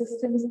shown that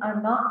systems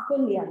are not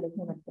fully under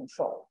human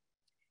control.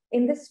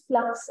 In this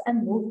flux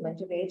and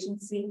movement of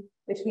agency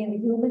between the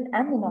human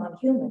and the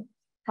non-human,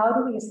 how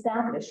do we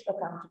establish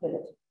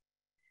accountability?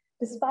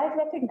 Despite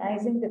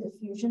recognizing the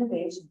diffusion of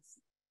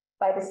agency,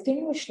 by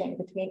distinguishing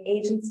between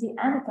agency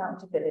and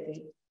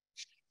accountability,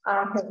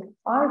 I have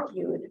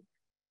argued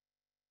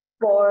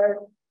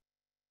for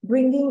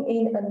bringing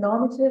in a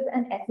normative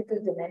and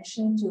ethical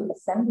dimension to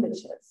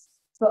assemblages,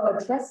 for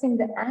addressing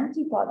the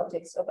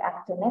anti-politics of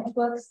actor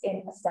networks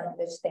in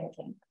assemblage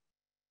thinking.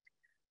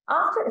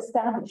 After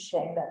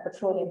establishing that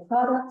petroleum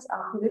products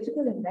are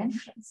political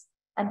inventions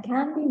and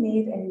can be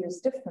made and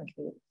used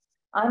differently,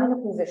 I'm in a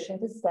position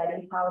to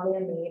study how they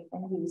are made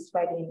and used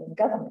by the Indian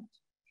government.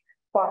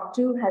 Part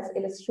 2 has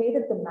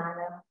illustrated the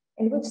manner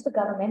in which the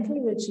governmental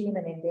regime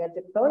in India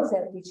deploys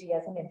LPG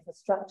as an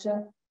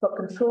infrastructure for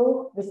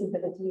control,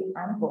 visibility,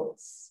 and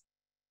votes.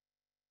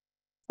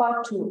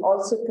 Part 2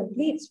 also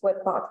completes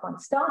where Part 1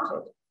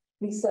 started,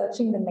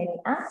 researching the many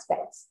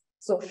aspects,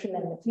 social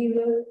and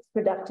material,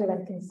 productive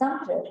and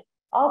consumptive,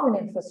 of an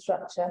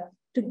infrastructure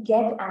to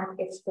get at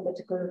its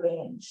political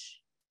range.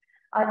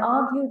 I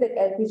argue that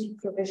LPG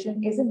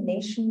provision is a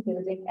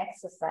nation-building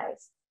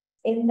exercise,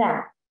 in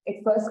that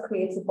it first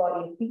creates a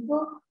body of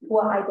people who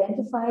are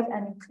identified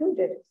and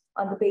included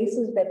on the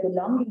basis of their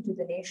belonging to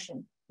the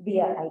nation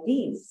via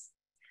IDs,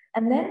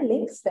 and then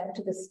links them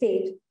to the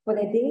state for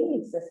their daily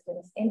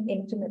existence in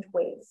intimate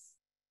ways.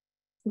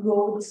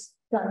 Roads,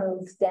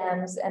 tunnels,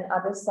 dams, and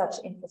other such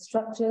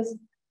infrastructures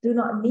do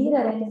not need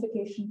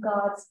identification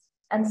cards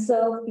and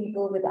serve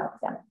people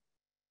without them.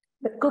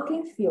 But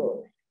cooking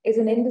fuel is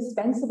an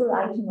indispensable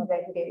item of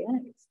everyday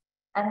life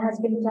and has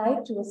been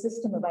tied to a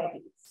system of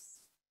IDs.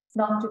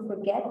 Not to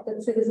forget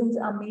that citizens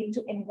are made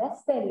to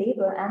invest their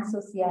labor and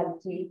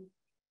sociality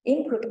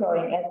in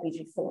procuring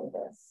LPG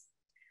cylinders.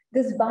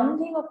 This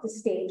binding of the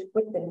state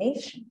with the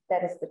nation,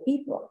 that is the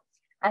people,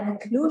 and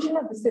inclusion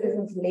of the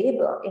citizens'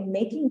 labor in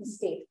making the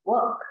state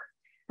work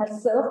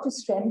has served to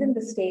strengthen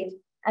the state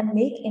and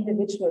make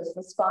individuals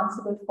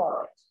responsible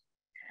for it.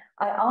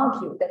 I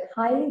argue that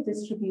highly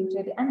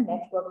distributed and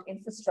networked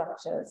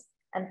infrastructures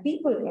and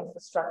people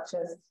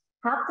infrastructures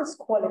have this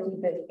quality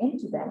built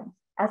into them,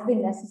 as they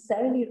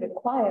necessarily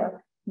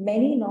require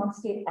many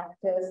non-state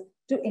actors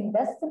to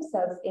invest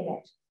themselves in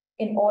it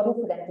in order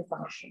for them to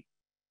function.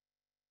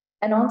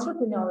 An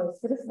entrepreneurial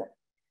citizen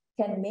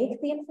can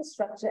make the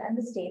infrastructure and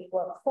the state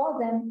work for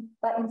them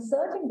by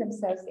inserting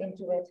themselves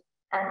into it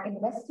and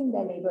investing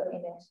their labor in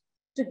it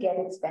to get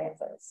its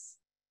benefits.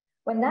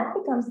 When that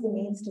becomes the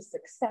means to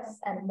success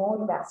and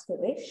mode of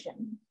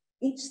aspiration,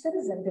 each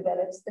citizen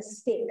develops a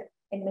stake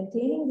in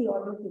maintaining the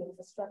order of the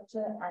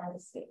infrastructure and the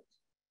state.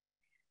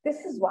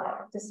 This is why,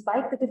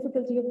 despite the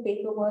difficulty of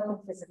paperwork and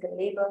physical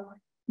labor,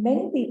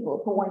 many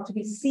people who want to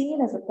be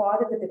seen as a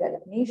part of the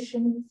developed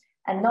nation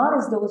and not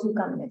as those who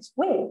come in its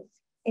way,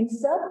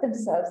 insert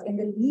themselves in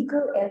the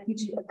legal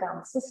LPG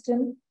account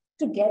system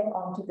to get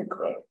onto the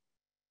grid.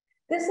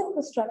 This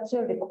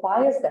infrastructure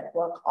requires that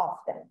work of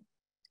them.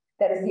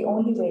 That is the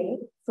only way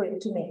for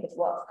it to make it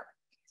work.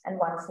 And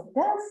once it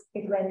does,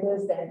 it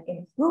renders them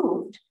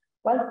improved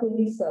while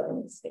fully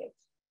serving the state.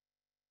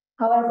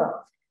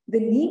 However, the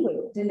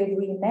leeway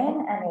delivery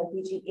men and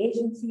LPG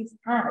agencies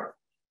have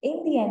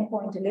in the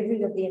endpoint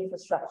delivery of the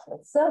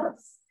infrastructural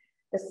service,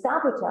 the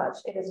sabotage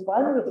it is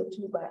vulnerable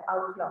to by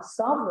outlaw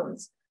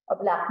sovereigns or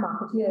black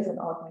marketeers and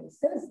ordinary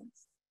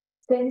citizens,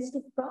 tends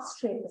to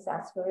frustrate this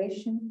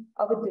aspiration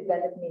of a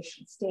developed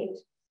nation state,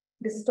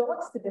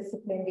 distorts the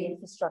discipline the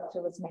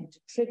infrastructure was meant to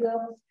trigger,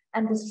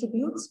 and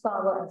distributes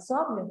power and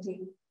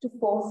sovereignty to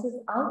forces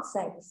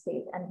outside the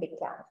state and big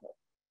capital.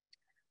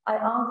 I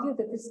argue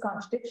that this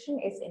contradiction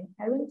is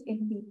inherent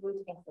in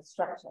people's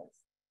infrastructures,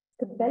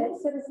 compelling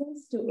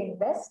citizens to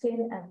invest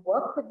in and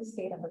work with the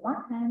state on the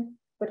one hand,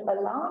 but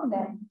allowing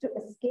them to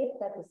escape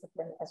that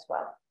discipline as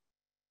well.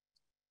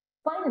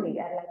 Finally,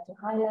 I'd like to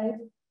highlight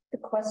the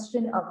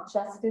question of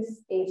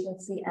justice,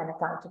 agency, and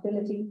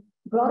accountability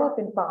brought up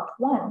in part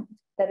 1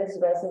 that is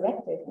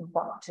resurrected in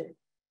part 2.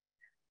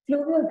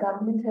 Fluvial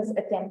government has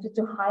attempted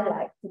to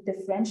highlight the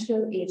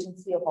differential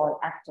agency of all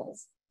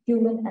actors,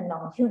 human and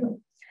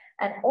non-human,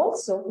 and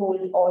also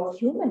hold all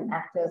human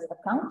actors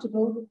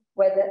accountable,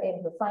 whether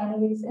in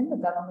refineries, in the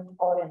government,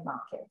 or in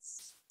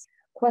markets.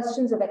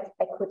 Questions of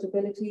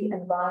equitability,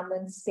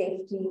 environment,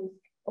 safety,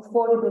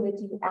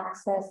 affordability,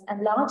 access,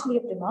 and largely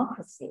of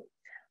democracy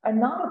are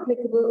not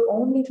applicable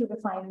only to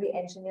refinery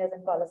engineers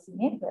and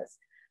policymakers,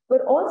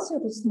 but also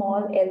to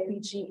small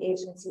LPG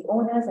agency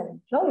owners and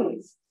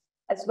employees,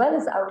 as well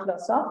as outlaw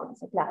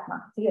sovereigns and black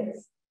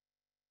marketeers.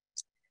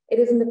 It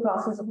is in the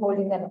process of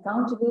holding them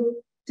accountable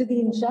to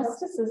the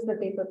injustices that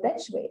they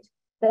perpetuate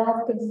that I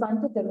have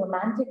confronted the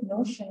romantic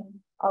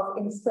notion of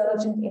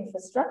insurgent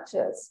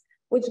infrastructures,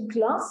 which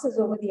glosses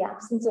over the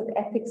absence of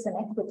ethics and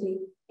equity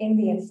in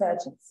the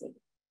insurgency.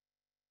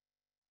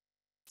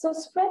 So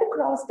spread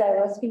across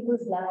diverse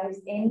people's lives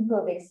in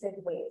pervasive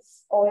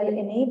ways, oil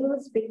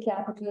enables big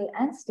capital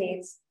and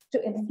states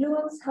to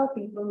influence how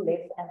people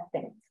live and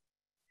think.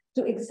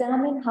 To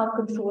examine how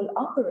control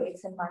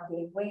operates in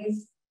mundane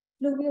ways,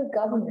 Fluvial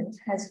government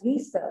has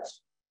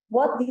researched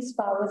what these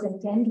powers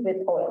intend with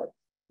oil,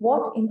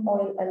 what in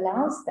oil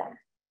allows them,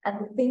 and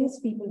the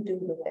things people do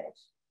with it.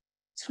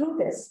 Through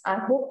this, I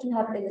hope to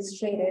have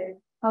illustrated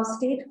how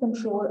state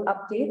control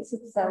updates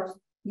itself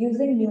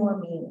using newer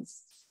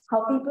means,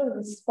 how people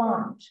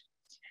respond,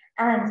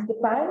 and the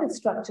parallel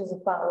structures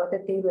of power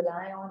that they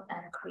rely on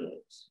and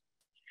create.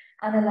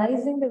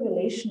 Analyzing the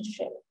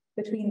relationship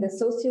between the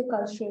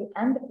sociocultural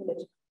and the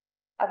political,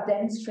 I've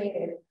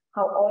demonstrated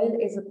how oil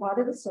is a part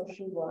of the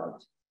social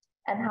world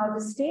and how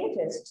the state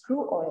is,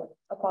 through oil,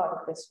 a part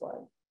of this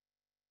world.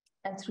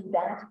 And through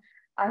that,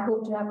 I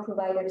hope to have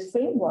provided a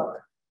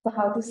framework for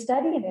how to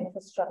study an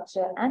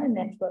infrastructure and a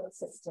network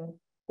system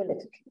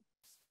politically.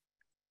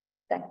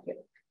 Thank you.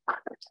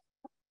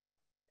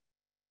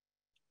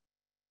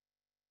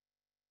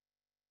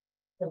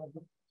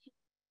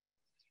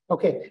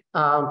 Okay,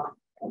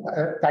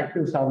 thank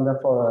you, Sandra,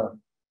 for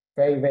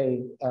a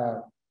very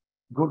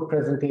good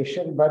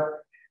presentation. But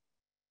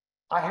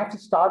I have to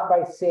start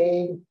by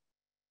saying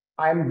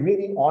I'm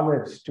really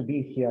honored to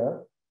be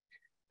here,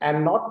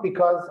 and not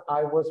because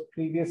I was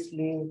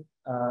previously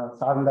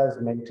Sandra's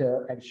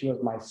mentor and she was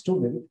my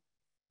student,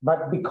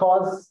 but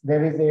because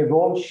there is a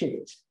role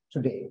shift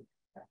today.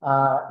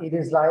 It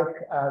is like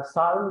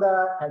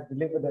Sandra has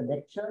delivered a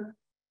lecture,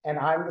 and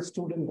I'm the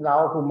student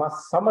now who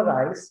must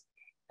summarize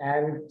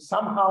and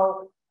somehow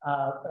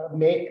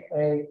make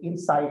an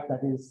insight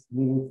that is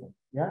meaningful.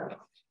 Yeah.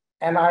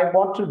 And I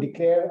want to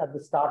declare at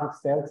the start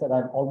itself that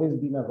I've always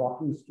been a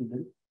rocky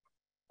student.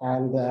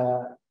 And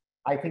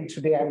I think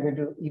today I'm going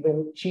to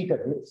even cheat a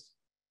bit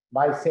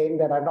by saying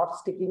that I'm not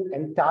sticking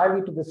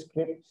entirely to the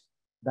script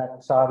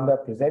that Sandra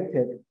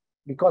presented,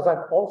 because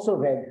I've also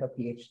read her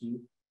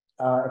PhD,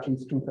 at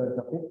least 2/3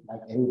 of it,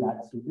 like any bad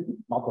student,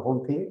 not the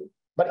whole thing,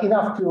 but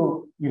enough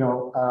to,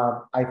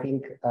 I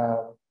think,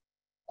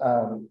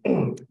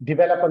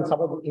 develop on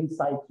some of the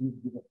insights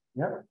you've given.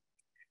 Yeah.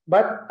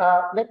 But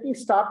let me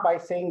start by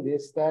saying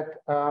this, that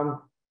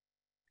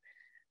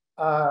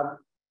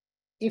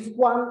if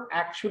one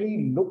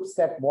actually looks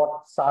at what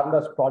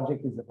Sandra's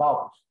project is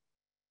about,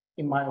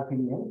 in my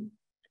opinion,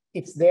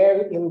 it's there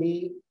in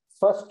the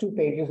first 2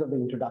 pages of the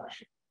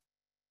introduction.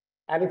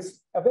 And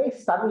it's a very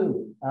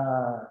stunning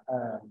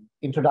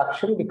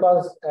introduction,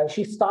 because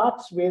she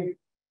starts with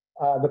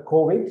the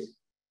COVID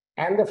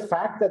and the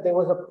fact that there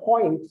was a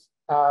point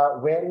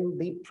when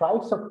the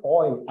price of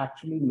oil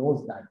actually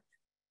nosedived.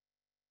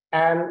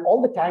 And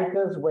all the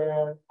tankers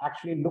were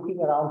actually looking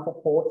around for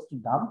ports to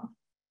dump,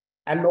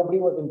 and nobody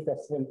was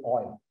interested in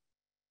oil.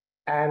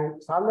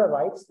 And Sandra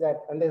writes that,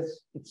 and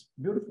it's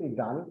beautifully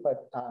done, but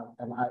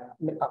and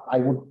I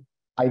would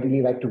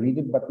ideally like to read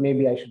it, but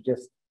maybe I should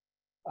just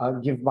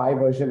give my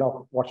version of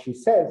what she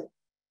says.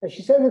 And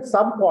she says at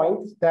some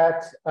point that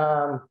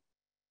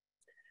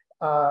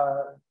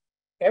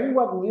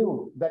everyone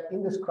knew that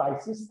in this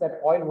crisis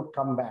that oil would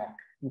come back.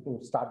 People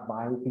would start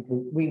buying.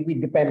 We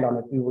depend on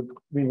it.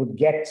 We would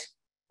get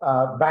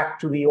back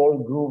to the old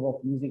groove of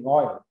using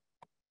oil.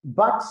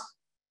 But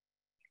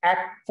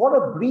for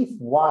a brief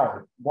while,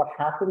 what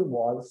happened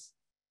was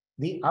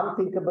the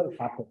unthinkable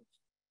happened,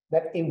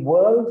 that a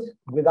world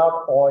without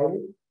oil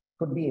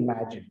could be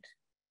imagined.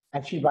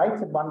 And she writes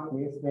at one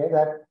place there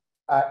that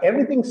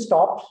everything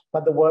stopped,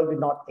 but the world did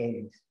not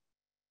end.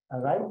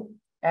 All right.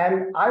 And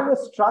I was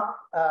struck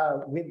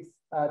with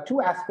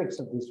 2 aspects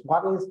of this.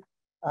 One is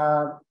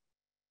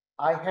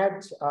I had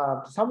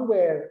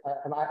somewhere,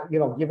 and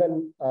given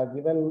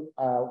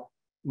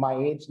my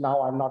age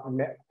now, I'm not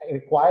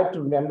required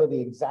to remember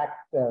the exact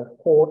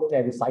quote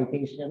and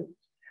citation,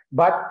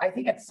 but I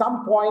think at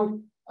some point,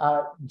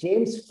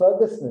 James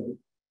Ferguson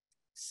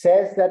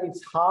says that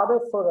it's harder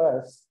for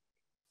us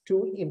to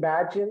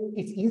imagine,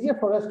 it's easier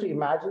for us to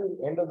imagine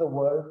the end of the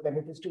world than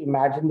it is to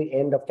imagine the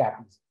end of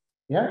capitalism.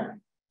 Yeah.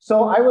 So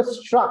I was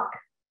struck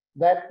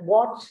that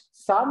what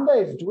Sandra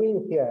is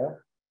doing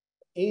here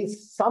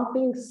is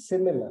something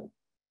similar.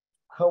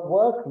 Her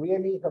work,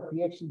 really, her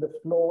PhD, the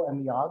flow and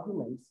the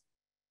arguments,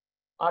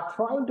 are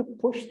trying to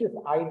push this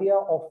idea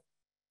of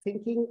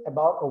thinking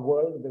about a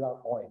world without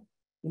oil,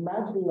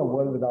 imagining a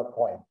world without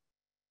oil.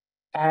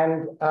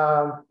 And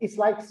it's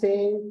like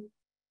saying,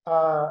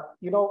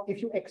 if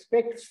you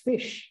expect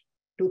fish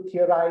to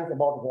theorize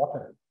about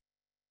water,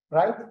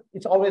 right?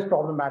 It's always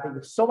problematic.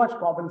 There's so much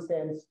common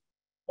sense.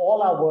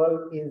 All our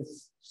world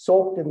is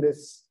soaked in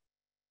this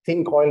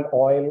thing called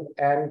oil.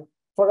 And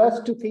for us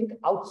to think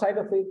outside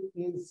of it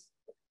is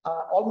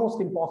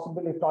almost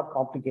impossible, if not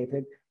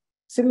complicated.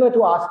 Similar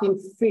to asking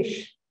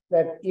fish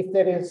that if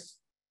there is,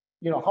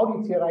 how do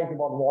you theorize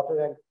about water?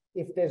 And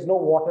if there's no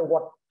water,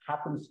 what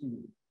happens to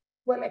you?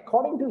 Well,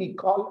 according to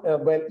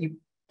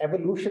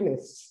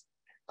evolutionists,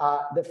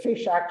 the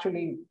fish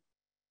actually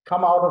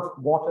come out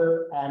of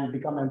water and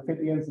become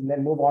amphibians and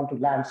then move on to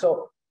land.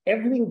 So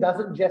everything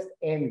doesn't just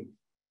end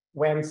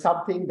when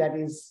something that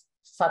is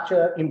such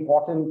an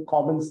important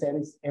common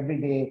sense,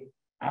 everyday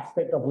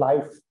aspect of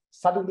life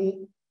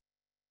suddenly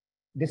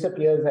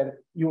disappears, and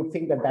you would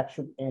think that that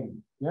should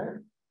end. Yeah?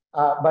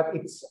 But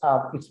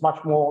it's much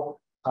more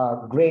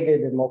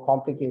graded and more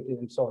complicated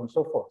and so on and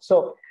so forth.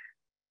 So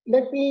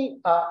let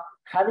me,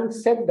 having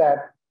said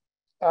that,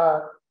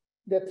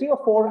 there are 3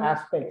 or 4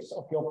 aspects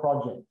of your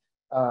project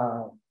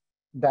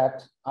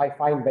that I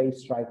find very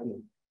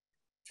striking.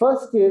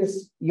 First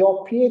is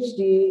your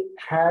PhD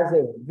has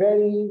a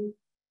very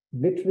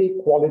literary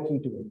quality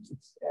to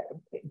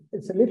it.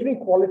 It's a literary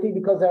quality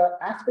because there are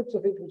aspects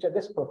of it which are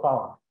just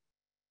profound.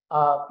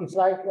 It's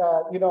like,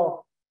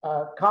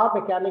 car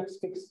mechanics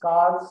fix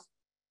cars,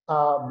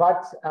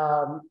 but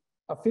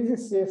a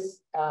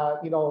physicist,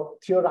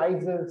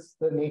 theorizes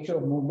the nature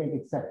of movement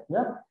itself.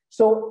 Yeah.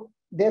 So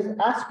there's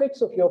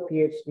aspects of your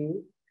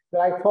PhD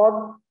that I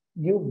thought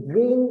you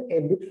bring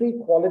a literary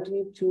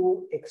quality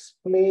to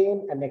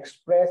explain and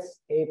express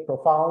a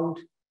profound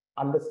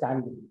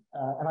understanding.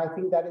 And I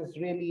think that is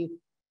really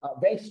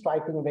very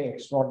striking, very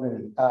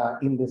extraordinary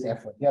in this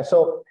effort. Yeah,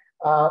 so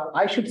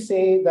I should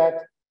say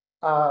that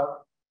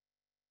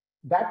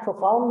that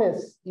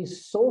profoundness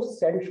is so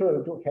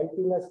central to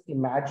helping us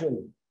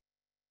imagine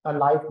a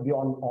life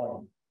beyond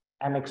oil,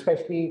 and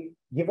especially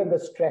given the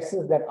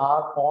stresses that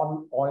are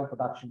on oil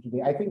production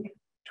today. I think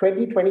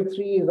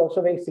 2023 is also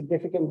a very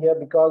significant year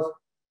because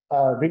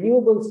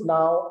renewables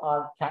now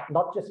are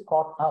not just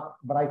caught up,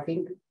 but I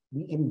think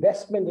the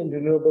investment in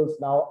renewables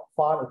now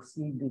far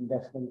exceed the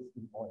investments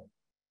in oil.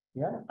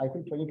 Yeah, I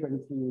think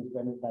 2023 is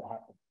when that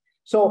happened.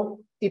 So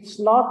it's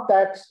not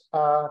that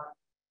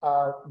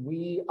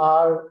we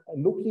are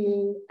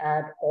looking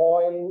at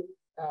oil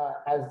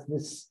as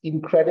this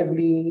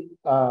incredibly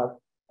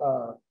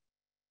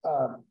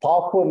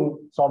powerful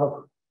sort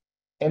of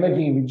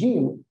energy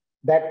regime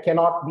that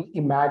cannot be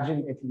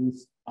imagined, at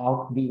least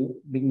out being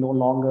no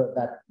longer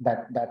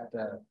that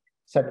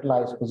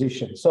centralized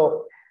position.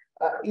 So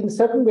in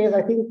certain ways,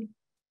 I think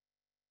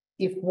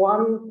if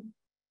one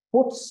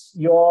puts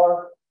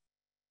your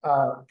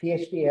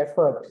PhD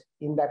effort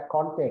in that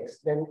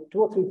context, then 2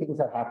 or 3 things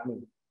are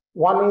happening.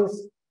 One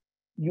is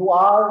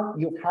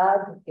you've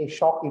had a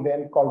shock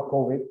event called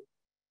COVID.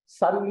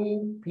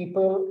 Suddenly,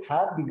 people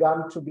have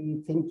begun to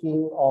be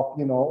thinking of,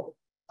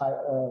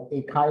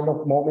 a kind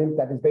of moment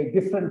that is very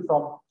different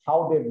from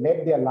how they've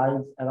led their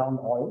lives around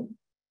oil.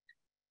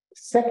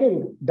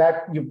 Second,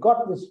 that you've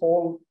got this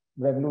whole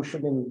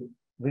revolution in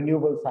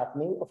renewables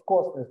happening. Of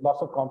course, there's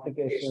lots of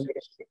complications,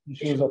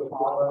 issues of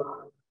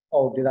power.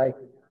 Oh, did I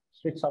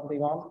switch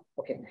something on?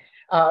 Okay.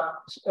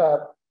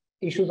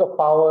 Issues of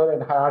power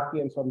and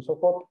hierarchy and so on and so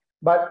forth.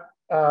 But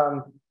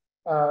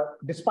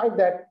despite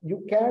that,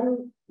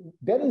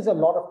 there is a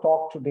lot of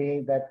talk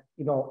today that,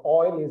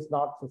 oil is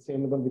not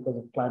sustainable because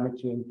of climate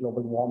change,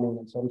 global warming,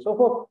 and so on and so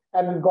forth.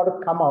 And we've got to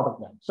come out of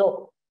that.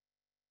 So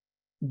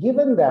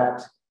given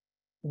that,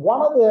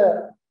 one of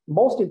the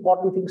most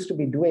important things to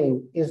be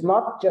doing is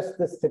not just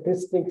the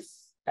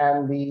statistics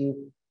and the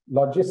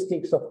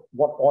logistics of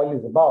what oil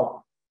is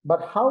about,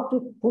 but how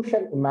to push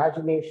an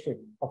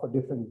imagination of a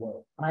different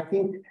world. And I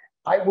think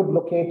I would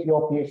locate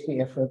your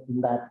PhD effort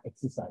in that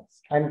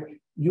exercise. And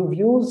you've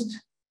used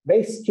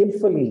very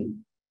skillfully,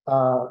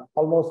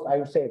 almost, I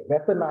would say,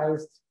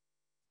 weaponized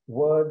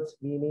words,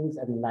 meanings,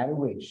 and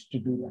language to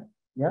do that.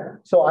 Yeah.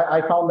 So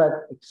I found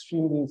that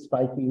extremely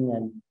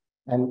striking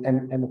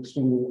and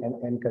extremely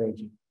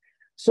encouraging.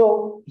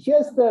 So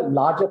here's the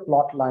larger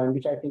plot line,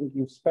 which I think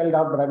you've spelled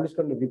out, but I'm just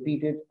going to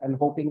repeat it and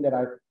hoping that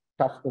I've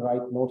touched the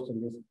right notes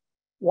in this.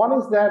 One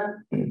is that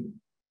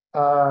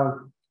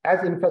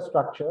as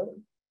infrastructure,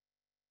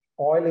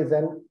 oil is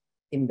an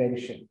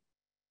invention.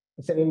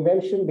 It's an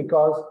invention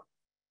because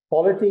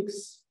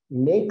politics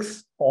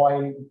makes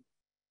oil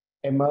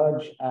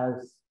emerge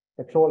as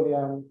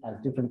petroleum, as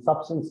different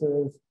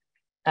substances,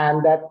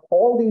 and that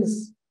all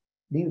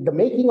the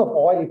making of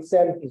oil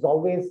itself is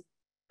always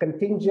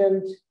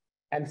contingent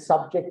and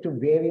subject to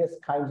various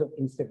kinds of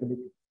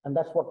instability. And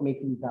that's what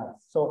making does.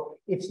 So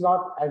it's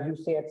not, as you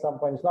say at some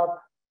point, it's not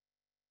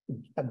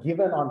a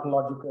given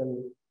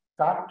ontological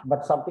fact,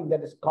 but something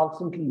that is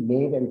constantly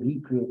made and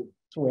recreated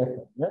through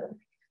effort. Yeah?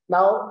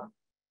 Now,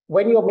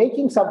 when you're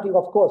making something,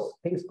 of course,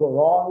 things go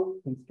wrong,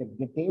 things can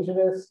get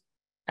dangerous,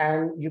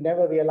 and you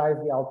never realize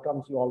the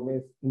outcomes you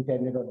always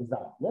intended or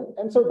desired. Yeah?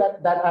 And so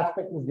that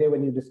aspect is there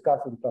when you discuss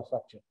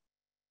infrastructure.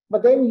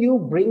 But then you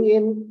bring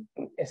in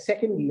a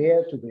second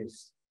layer to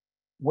this.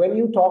 When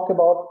you talk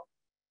about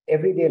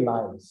everyday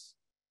lives,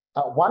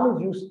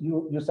 one is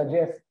you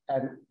suggest,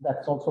 and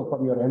that's also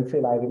from your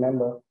MPhil, I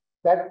remember,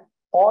 that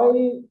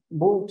oil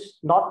moved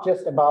not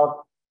just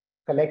about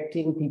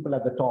collecting people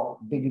at the top,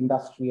 big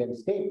industry and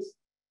states,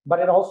 but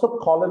it also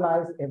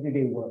colonized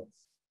everyday worlds.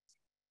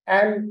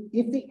 And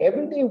if the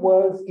everyday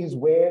worlds is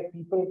where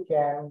people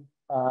can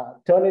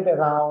turn it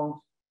around,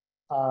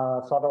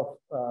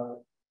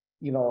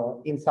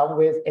 in some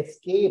ways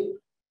escape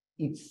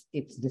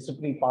its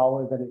disciplinary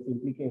powers and its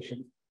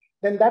implications,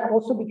 then that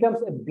also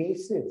becomes a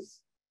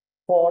basis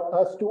for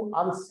us to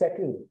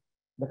unsettle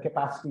the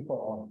capacity for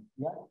oil.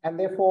 Yeah? And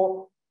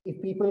therefore,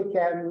 if people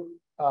can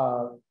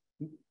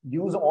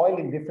use oil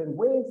in different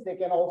ways, they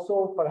can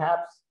also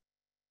perhaps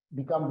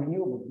become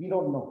renewable. We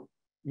don't know.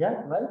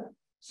 Yeah, right?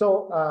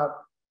 So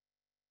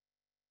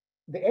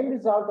the end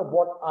result of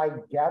what I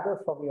gather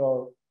from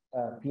your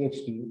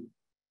PhD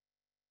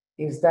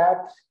is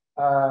that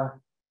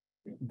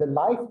the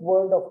life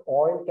world of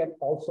oil can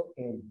also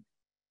end.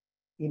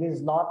 It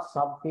is not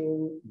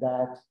something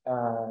that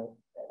and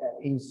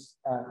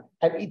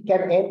it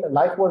can end,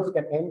 life worlds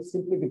can end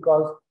simply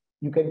because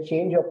you can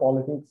change your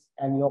politics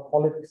and your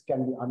politics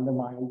can be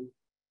undermined.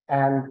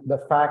 And the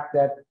fact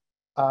that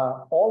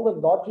all the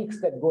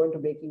logics that go into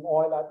making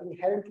oil are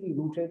inherently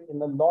rooted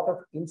in a lot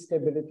of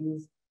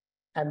instabilities.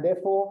 And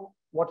therefore,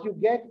 what you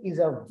get is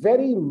a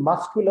very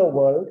muscular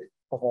world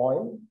of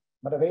oil,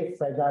 but a very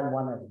fragile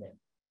one as well.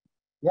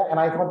 Yeah, and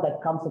I thought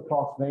that comes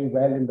across very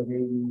well in the way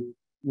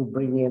you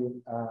bring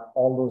in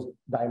all those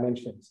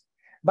dimensions.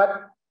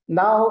 But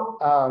now,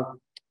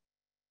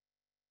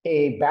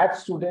 a bad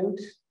student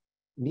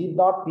need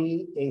not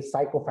be a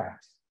psychopath.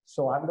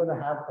 So I'm going to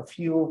have a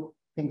few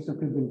things to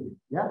contribute.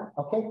 Yeah,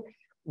 okay.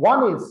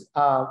 One is,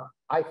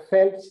 I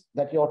felt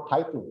that your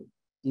title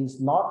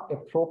is not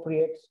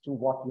appropriate to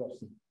what you're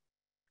seeing.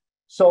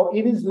 So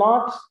it is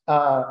not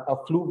a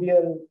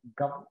fluvial,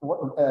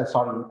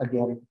 sorry,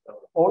 again,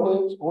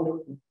 old age.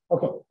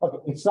 Okay.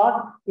 It's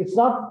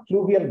not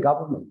fluvial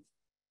government,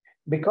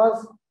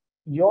 because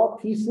your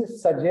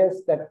thesis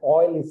suggests that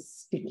oil is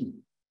sticky,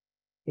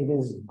 it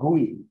is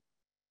gooey,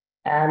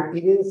 and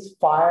it is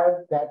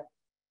fire that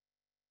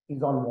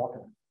is on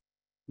water.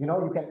 You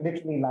know, you can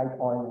literally light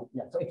oil.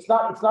 Yeah. So it's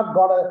not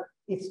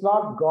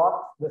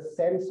got the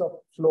sense of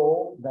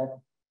flow that,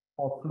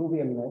 or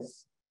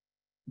fluvialness,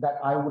 that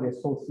I would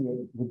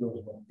associate with those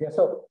words. Yeah.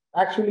 So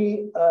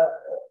actually,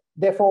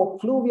 therefore,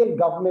 fluvial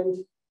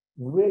government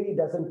really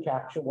doesn't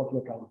capture what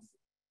you're trying to say.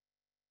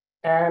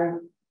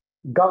 And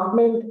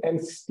government and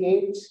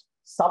state,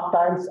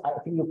 sometimes I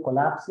think you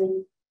collapse it,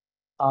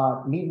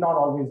 need not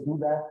always do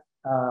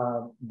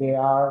that. They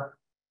are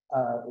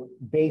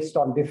based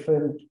on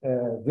different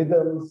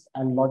rhythms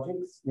and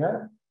logics,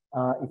 yeah,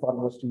 if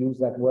one was to use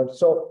that word.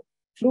 So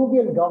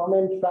fluvial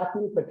government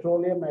tracking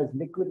petroleum as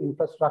liquid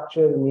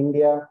infrastructure in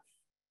India,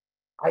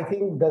 I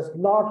think does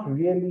not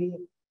really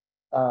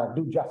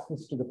do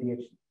justice to the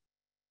PhD.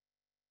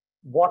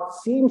 What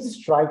seems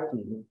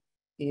striking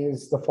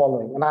is the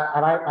following, and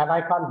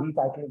I can't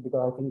retitle it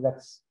because I think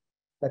that's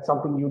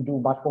something you do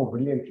much more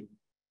brilliantly.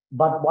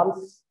 But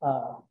once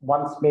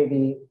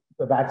maybe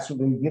the bad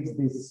student gives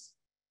this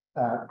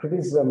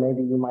criticism,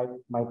 maybe you might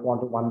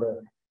want to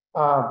wonder.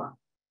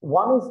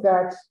 One is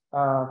that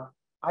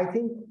I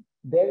think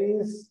there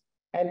is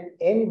an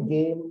end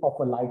game of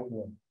a life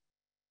work,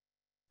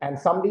 and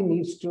somebody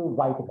needs to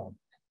write about it.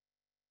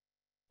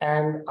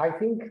 And I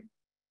think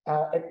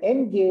an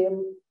end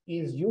game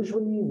is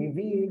usually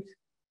revealed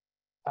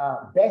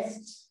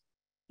best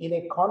in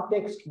a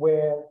context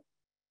where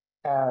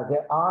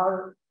there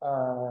are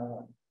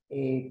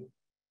a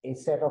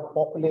set of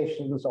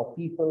populations or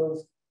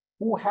peoples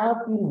who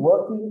have been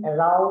working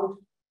around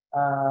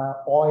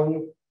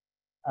oil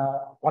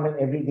on an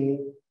everyday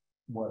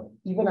world,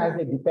 even as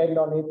they depend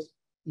on it,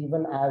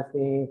 even as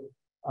they,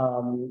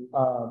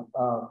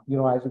 you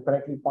know, as you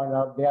correctly point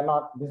out, they are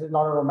not, this is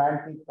not a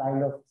romantic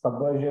kind of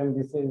subversion.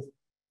 This is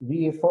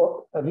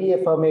a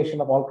reaffirmation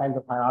of all kinds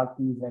of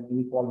hierarchies and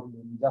inequality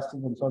and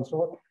injustice and so on and so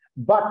forth.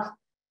 But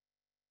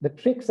the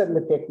tricks and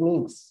the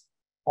techniques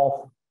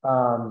of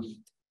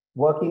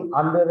working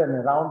under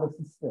and around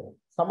the system,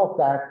 some of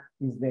that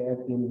is there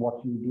in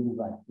what you do,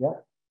 right? Yeah.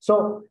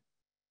 So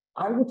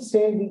I would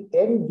say the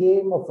end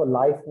game of a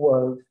life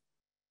world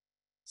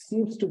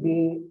seems to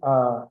be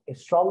a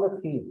stronger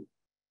theme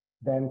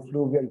than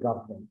fluvial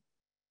government.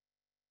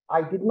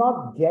 I did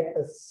not get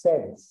a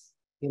sense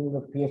in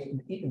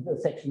the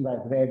section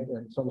I've read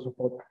and so on and so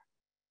forth,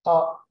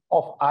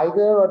 of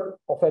either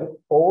of an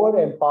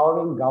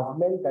over-empowering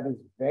government that is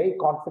very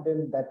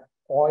confident that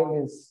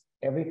oil is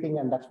everything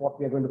and that's what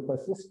we're going to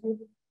persist with,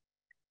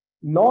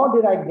 nor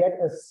did I get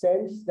a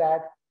sense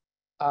that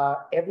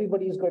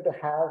everybody is going to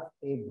have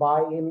a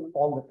buy-in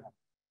all the time.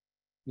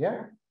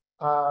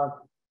 Yeah.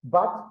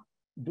 But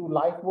do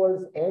life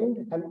worlds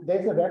end? And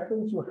there's a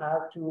reference you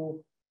have to,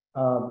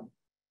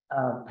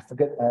 I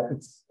forget,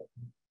 it's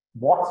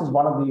Watts is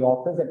one of the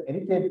authors and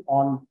edited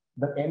on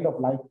the end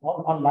of life,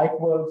 on life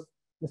worlds,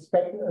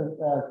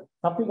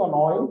 something on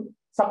oil,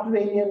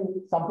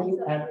 subterranean something,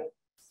 and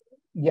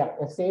yeah,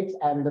 estates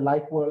and the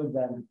life worlds,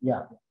 and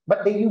yeah,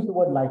 but they use the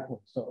word life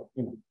world, so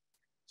you know.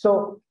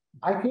 So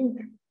I think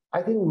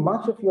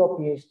much of your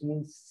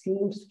PhD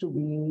seems to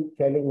be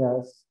telling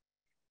us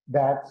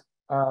that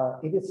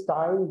it is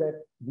time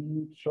that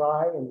we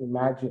try and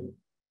imagine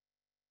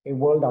a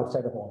world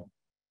outside of oil.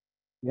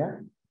 Yeah.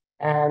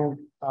 And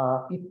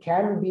it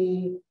can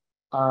be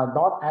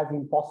not as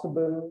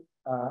impossible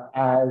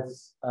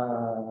as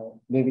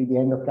maybe the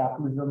end of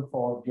capitalism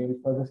for James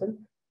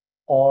Ferguson,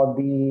 or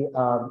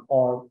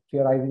or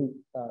theorizing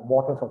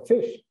water for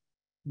fish,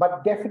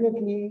 but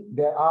definitely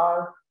there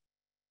are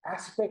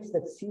aspects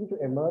that seem to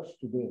emerge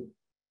today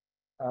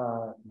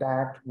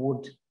that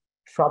would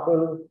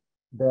trouble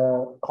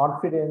the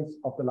confidence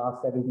of the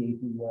last 70,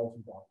 80 years.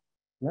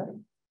 Yeah?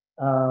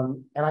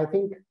 And I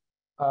think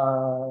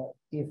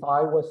if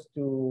I was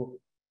to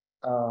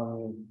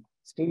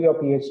steal your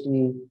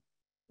PhD,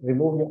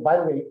 remove your, by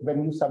the way,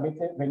 when you sent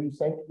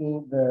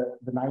me the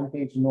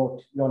 9-page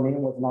note, your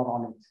name was not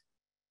on it.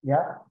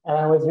 Yeah. And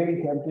I was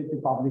really tempted to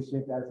publish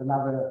it as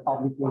another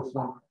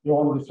publication. You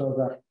want to show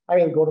that, I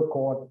mean, go to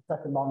court,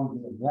 such a long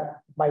game. Yeah.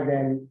 By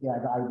then, yeah,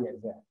 the idea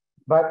is there.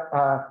 But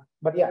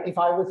yeah, if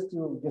I was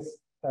to just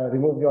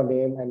remove your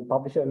name and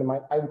publish it,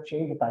 I would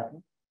change the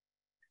title.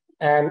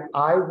 And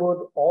I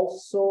would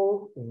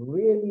also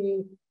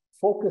really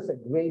focus a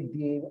great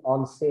deal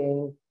on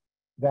saying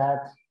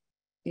that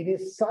it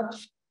is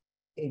such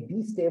a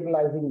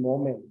destabilizing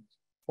moment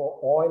for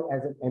oil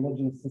as an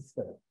energy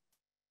system,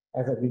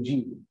 as a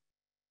regime,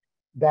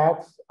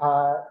 that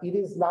it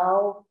is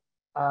now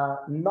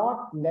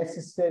not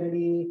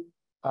necessarily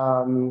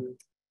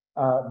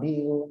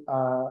being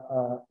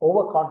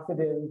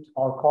overconfident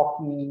or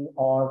cocky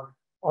or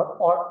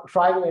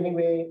trying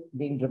anyway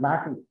being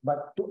dramatic,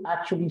 but to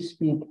actually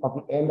speak of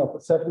the end of a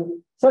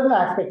certain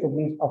aspects at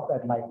least of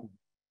that life.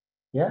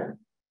 Yeah.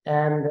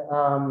 And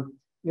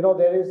you know,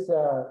 there is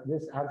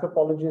this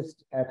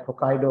anthropologist at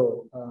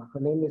Hokkaido. Her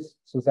name is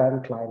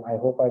Suzanne Klein. I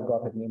hope I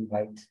got her name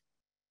right.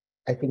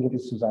 I think it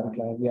is Suzanne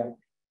Klein, yeah,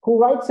 who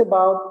writes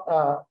about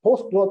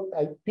post-growth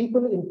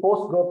people in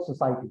post-growth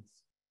societies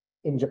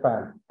in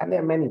Japan, and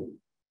there are many.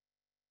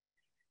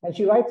 And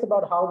she writes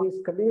about how these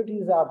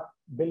communities are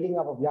building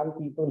up of young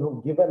people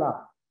who've given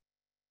up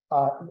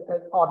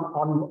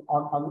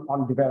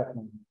on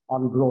development,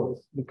 on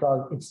growth,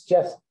 because it's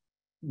just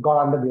got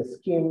under their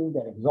skin.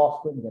 They're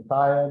exhausted, they're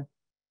tired.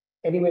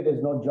 Anyway,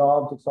 there's no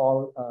jobs. It's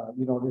all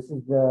you know. This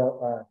is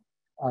the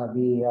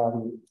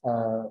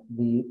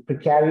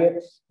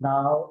precariats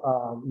now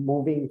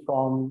moving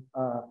from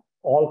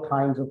all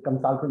kinds of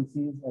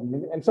consultancies,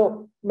 and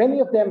so many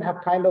of them have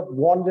kind of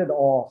wandered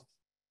off,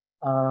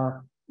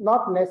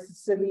 not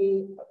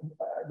necessarily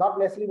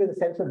with a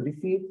sense of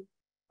defeat,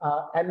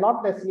 and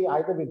not necessarily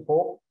either with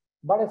hope,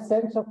 but a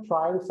sense of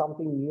trying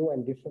something new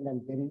and different and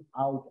getting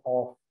out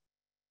of,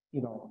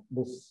 you know,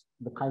 the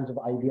kinds of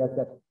ideas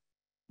that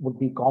would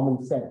be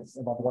common sense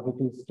about what it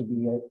is to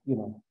be a, you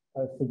know,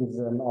 a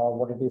citizen, or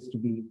what it is to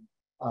be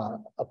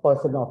a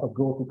person of a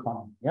growth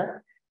economy. Yeah.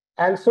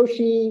 And so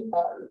she,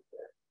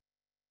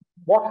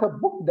 what her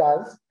book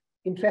does,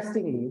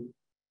 interestingly,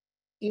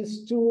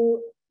 is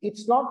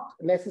it's not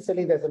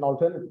necessarily there's an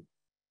alternative,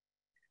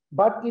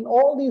 but in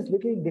all these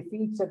little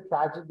defeats and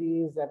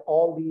tragedies and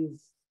all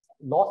these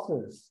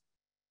losses,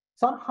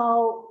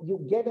 somehow you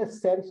get a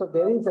sense of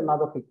there is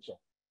another picture,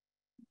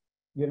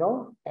 you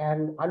know.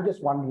 And I'm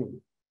just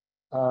wondering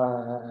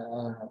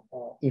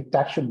if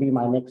that should be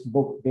my next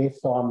book,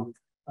 based on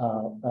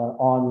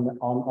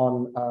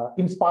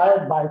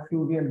inspired by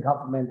Fluvial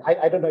government.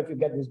 I don't know if you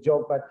get this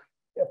joke, but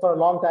for a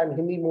long time,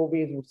 Hindi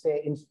movies would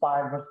say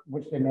inspired,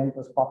 which they meant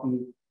was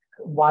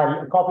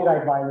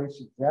copyright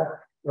violations. Yeah,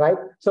 right.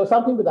 So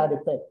something to that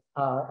effect.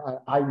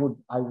 I would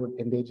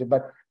engage it,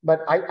 but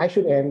I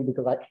should end,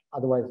 because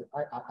otherwise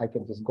I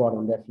can just go on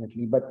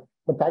indefinitely. But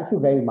thank you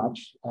very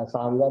much,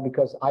 Sandra,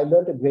 because I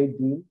learned a great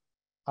deal,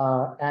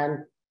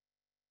 and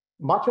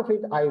much of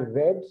it I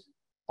read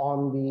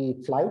on the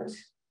flight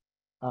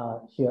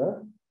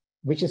here,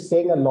 which is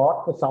saying a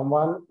lot for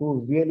someone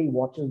who really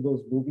watches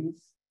those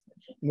movies.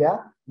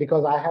 Yeah,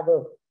 because I have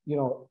a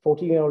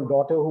 14-year-old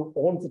daughter who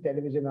owns a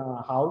television in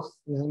our house.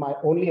 This is my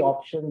only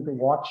option to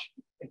watch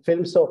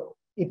films. So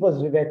it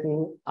was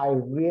riveting.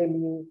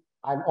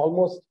 I'm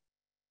almost,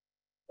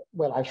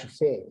 well, I should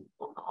say,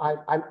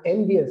 I'm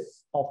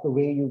envious of the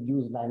way you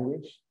use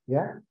language.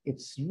 Yeah,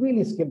 it's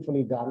really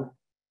skillfully done,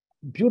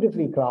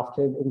 beautifully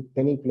crafted in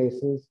many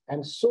places,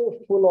 and so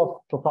full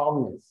of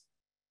profoundness.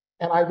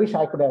 And I wish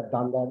I could have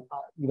done that.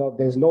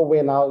 There's no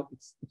way now.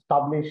 It's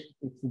published.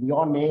 It's in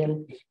your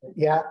name.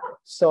 Yeah.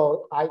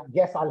 So I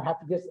guess I'll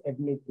have to just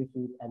admit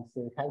defeat and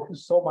say thank you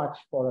so much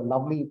for a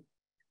lovely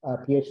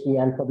PhD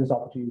and for this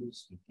opportunity to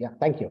speak. Yeah.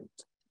 Thank you.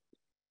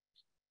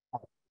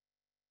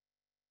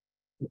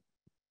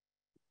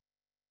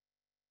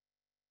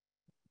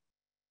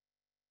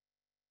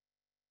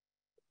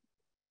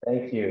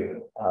 Thank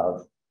you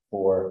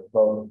for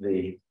both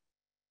the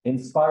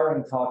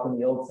inspiring talk in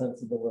the old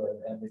sense of the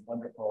word and the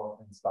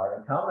wonderful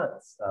inspiring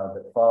comments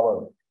that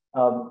followed.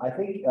 I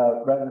think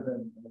rather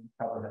than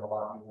probably have a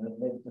lot,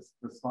 maybe just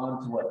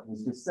respond to what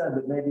was just said,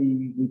 but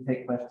maybe we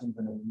take questions,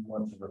 and if you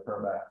want to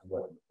refer back to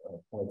what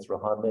points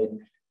Rohan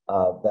made,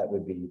 that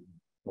would be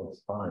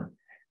most fine.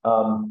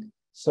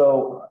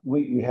 So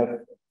we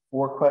have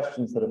 4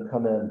 questions that have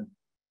come in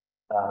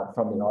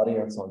from the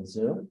audience on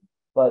Zoom.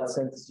 But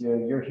since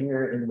you're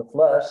here in the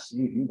flesh,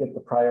 you get the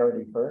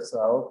priority first.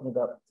 So I'll open it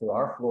up to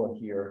our floor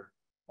here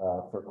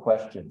for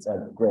questions.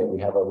 And great,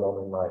 we have a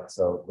roaming mic,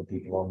 so the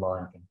people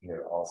online can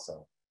hear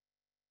also.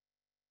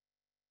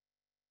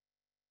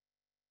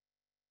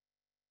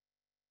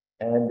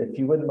 And if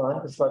you wouldn't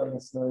mind just letting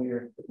us know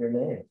your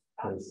name,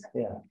 please.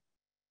 Yeah.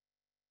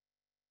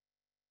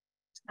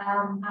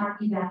 I'm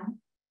Ida,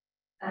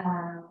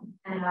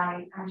 and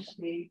I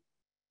actually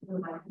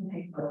would like to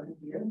take both of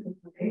you.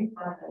 It's a big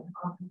but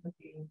also would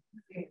be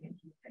very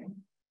interesting.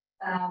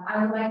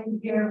 I would like to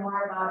hear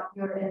more about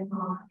your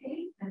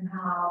ethnography and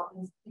how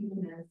this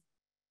students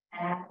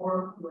and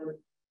or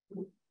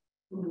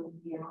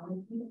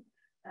geology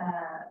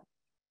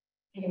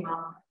came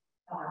up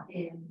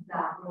in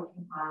that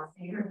working class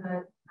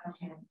neighborhood. I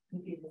can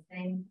be the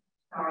same.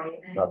 Sorry,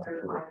 and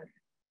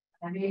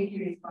I'm very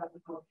curious about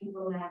how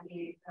people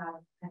navigate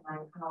and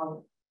like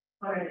how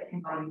what are the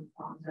inviting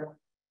forms of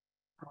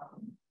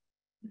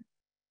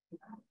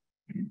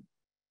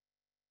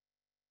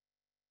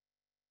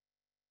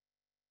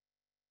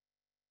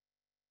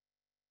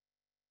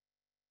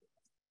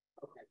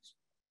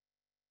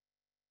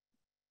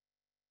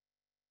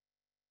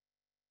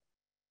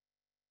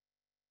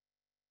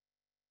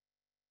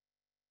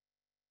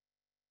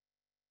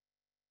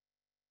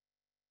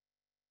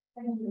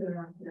thank you for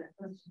that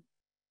question.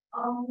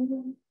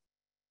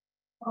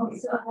 Okay,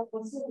 so I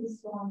also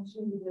respond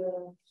to the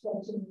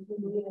question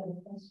included in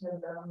the question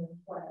of government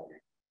inquiry.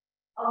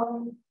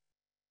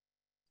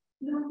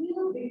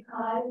 Fluvial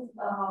because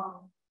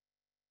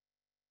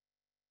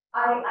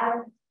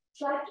I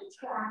tried to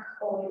track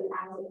oil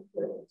as it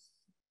flows.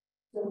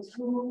 So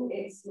through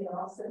its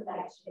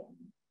supply chain.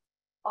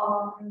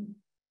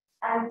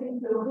 I think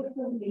flow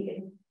differently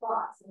in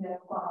parts, and there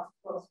are parts,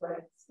 of course, where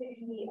it's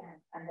sticky,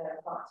 and there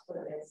are parts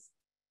where it's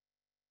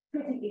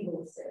pretty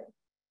elusive.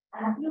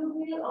 And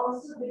fluvial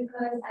also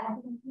because I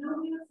think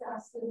fluvial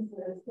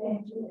substances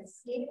tend to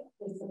escape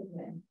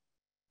discipline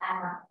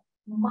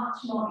much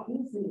more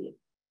easily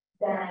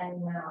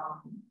than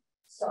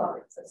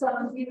solids. So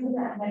I'm just using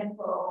that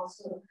metaphor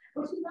also,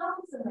 which is not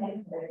just a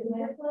metaphor. The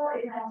metaphor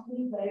is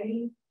actually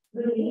very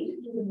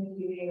related to the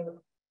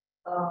material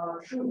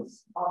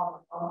truths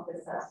of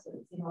the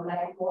substance,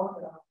 like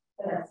water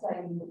that I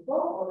studied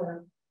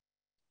before,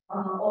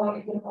 or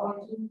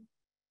you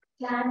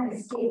can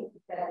escape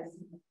that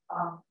is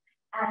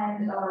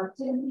and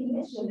Timothy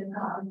Mitchell in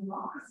Carbon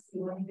Democracy,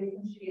 when he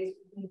differentiates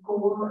between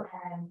coal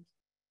and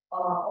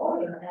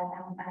oil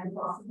and the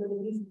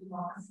possibilities of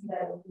democracy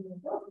that are being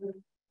built,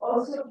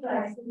 also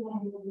tries to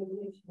find the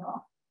relation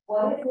of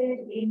what is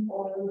it in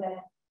oil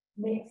that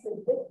makes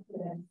it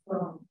different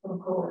from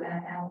coal,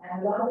 and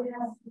a lot of it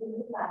has to do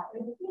with that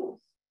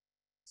fuels.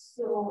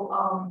 So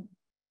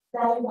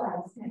that is why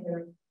it's kind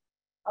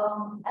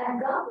of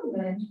and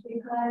government,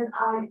 because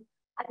I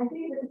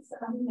think that it's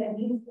something that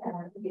needs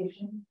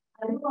clarification.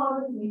 I don't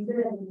always use it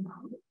as a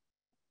noun,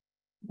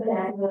 but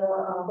as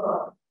a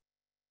verb.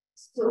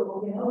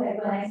 So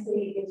like when I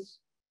say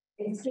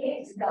it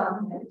states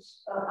government,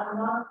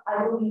 I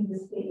don't mean the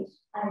state,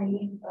 I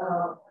mean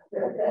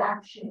the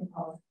action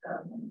of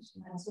government.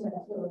 And so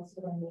that's what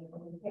also I mean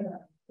over here.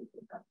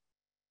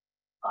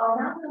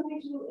 Now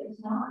coming to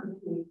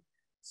ethnography.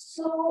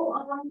 So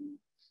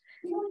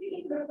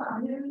in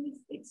refineries,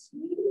 it's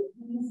really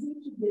easy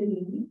to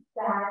believe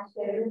that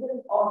there is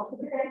the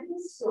technique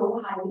is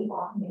so highly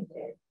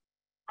automated,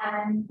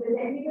 and the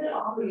technical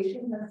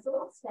operations are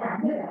so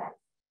standardized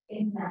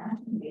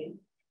internationally.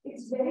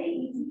 It's very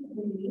easy to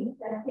believe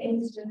that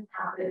things just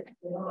happen,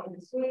 in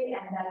this way,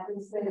 and that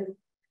this is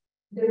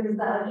the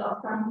result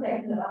of some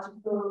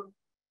technological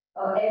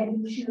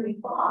evolutionary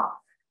path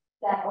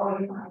that oil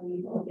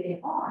refineries are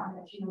being on,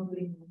 that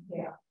bring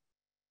here.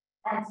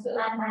 And so,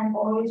 and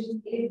oil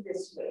just is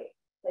this way,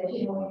 that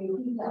you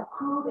heat up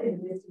crude in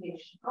the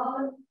distillation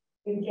column,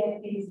 you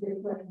get these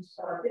different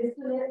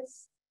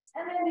distillates,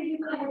 and then you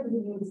kind of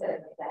use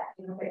it like that,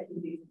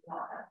 effectively.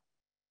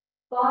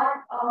 But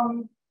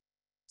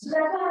so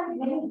that's why I had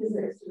many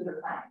visits to the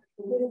refinery,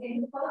 because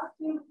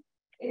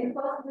in the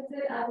first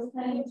visit, I was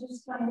kind of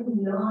just trying to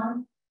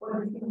learn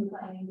what different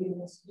refining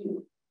units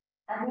do.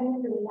 And then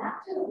in the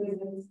latter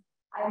visits,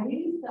 I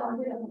really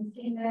started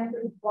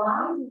understanding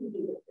why do we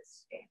do it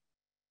this way?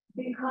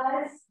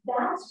 Because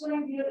that's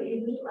when we are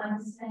able to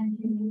understand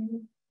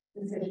human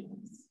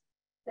decisions.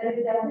 That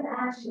it doesn't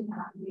actually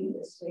have to be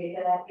this way,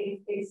 that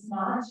it's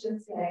not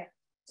just like,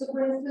 so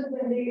for instance,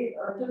 when they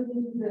took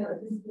into the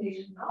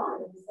distillation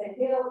column, they said,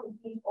 here we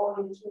heat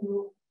oil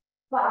to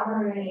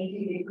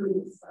 580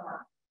 degrees.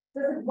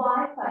 So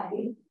why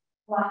 580?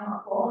 Why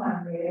not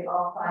 400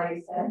 or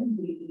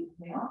 570,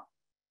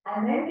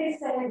 And then they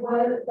said,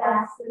 well,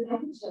 that's the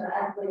temperature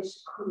at which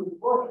crude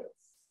boils.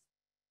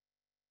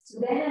 So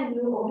then I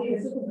knew, okay,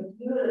 this is a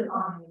material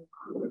economy of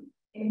crude,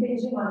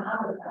 impinging on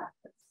other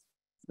factors.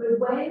 But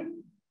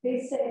when they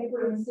say,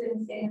 for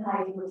instance, in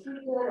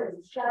hydrotreater, it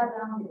was shut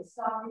down, it was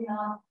starting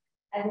up,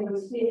 and it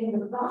was feeling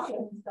the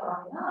process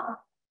starting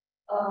up,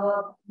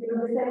 they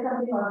said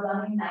something about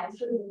running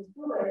nitrogen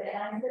through it,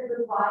 and I said,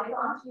 but why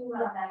can't you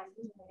run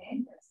nitrogen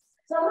in this?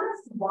 So I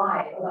asked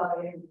why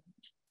about it.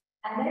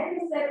 And then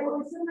they said, well,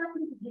 it's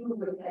nothing to do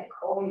with like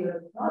oil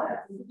or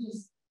products, it's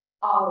just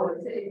ours,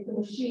 it's the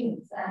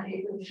machines, and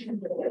if the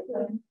machines are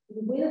different,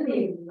 we will be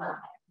able to run it.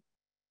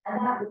 And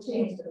that would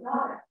change the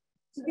product.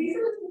 So these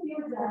are the few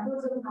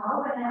examples of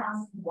how, when I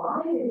asked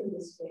why they do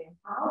this way,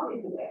 how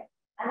they do it,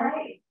 and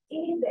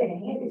anything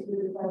it is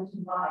with the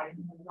question why.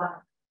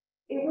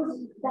 It was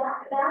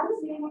that was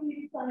the only way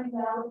to find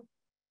out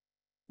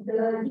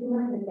the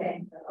human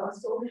intent of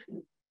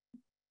social.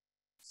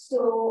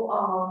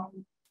 So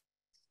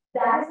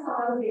that is how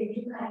I was able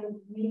to kind of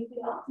make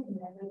the argument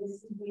that this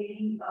is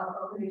really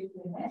a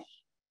political mesh.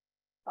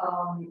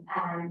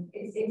 And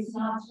it's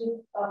not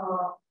just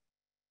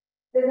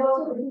there's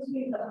also the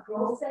history of a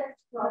processed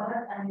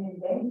product and an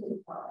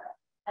invented product.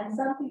 And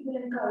some people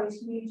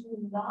encourage me to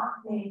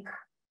not make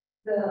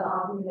the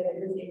argument that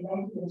it was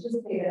invented and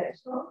just say that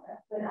it's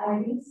processed. But I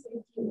really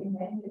stick to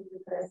invented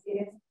because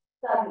it is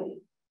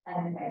studied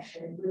and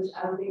invention, which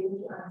I was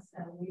able to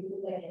understand. We were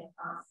then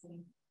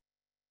asking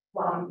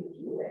why you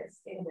do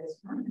this in this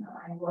manner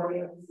and what are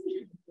your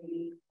decisions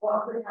really,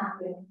 what would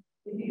happen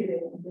if you did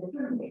it in a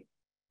different way.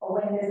 Or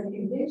when there's a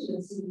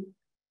contingency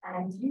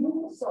and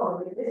you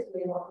solve it this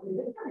way, what would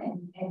the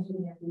different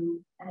engineer do,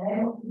 and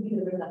then what would be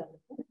the result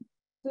of it?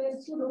 So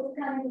it's through those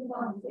kinds of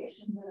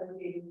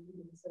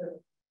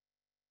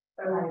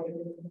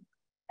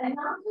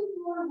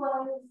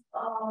was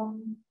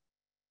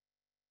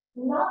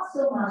not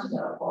so much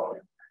about oil.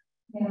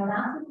 You know,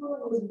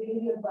 National was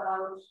really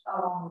about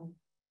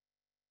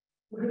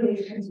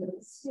relations with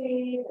the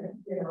state and,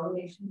 you know,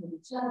 relations with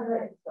each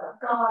other. It's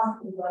about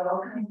caste, it's about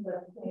all kinds of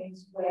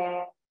things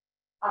where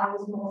I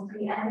was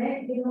mostly, and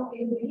then, you know,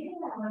 in the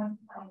beginning, I wanted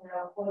to find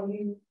out what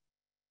you,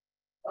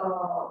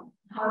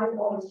 how did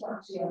oil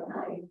structure your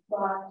life,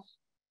 but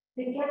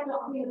they kept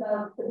talking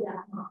about the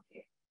black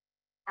market.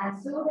 And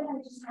so then I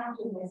just had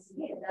to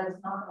investigate. That was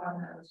not what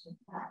I was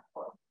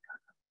for.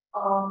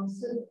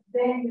 So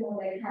then, you know,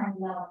 they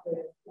handed out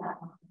the black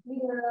market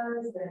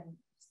leaders and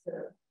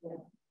the, you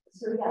know,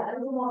 so yeah, that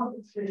was more of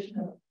the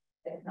traditional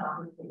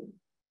ethnography.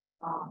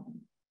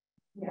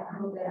 Yeah, I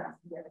hope that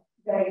answered it.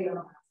 Very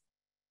long.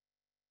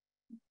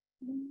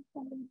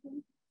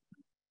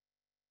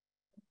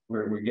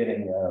 We're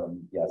getting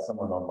yeah,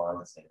 someone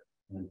online is saying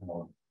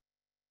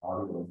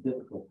audio was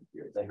difficult to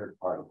hear. They heard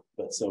part of it,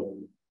 but so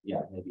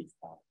yeah, maybe it's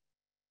not.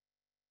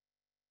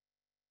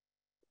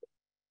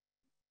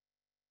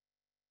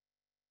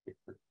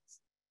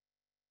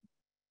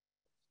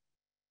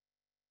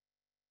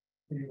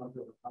 There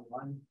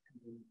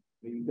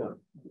you go.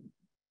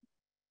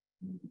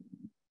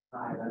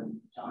 Hi,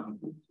 I'm John.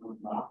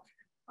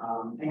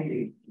 Thank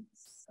you.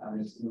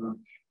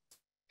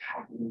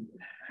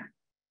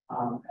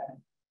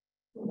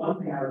 One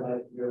thing I would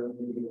like to go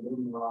maybe a little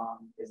more on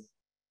is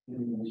you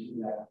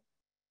mentioned that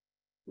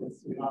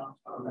we're not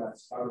talking about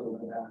struggle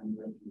with that and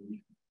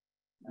refuge.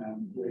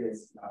 I'm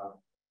curious about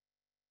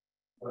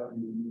what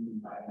you mean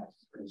by that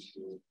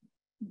differentiation.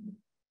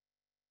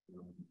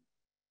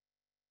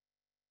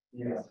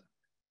 Yes.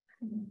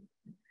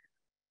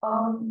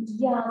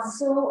 Yeah,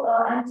 so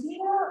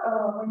Antina,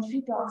 when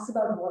she talks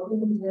about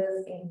working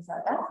leaders in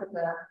South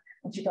Africa,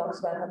 and she talks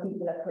about how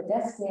people are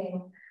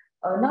protesting,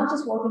 not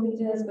just working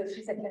leaders, but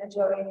she said, you know,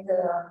 during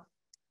the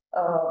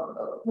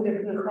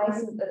political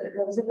crisis,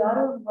 there was a lot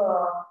of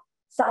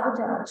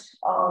sabotage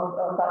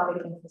of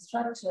public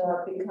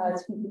infrastructure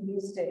because people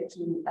used it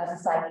to as a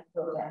site of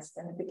protest,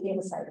 and it became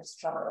a site of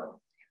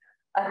struggle.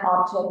 An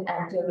object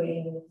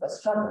entering for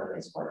struggle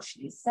is what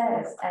she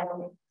says.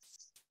 And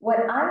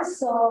what I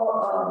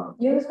saw,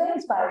 it was very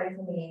inspiring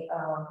for me,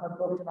 her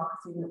book,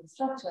 Democracy and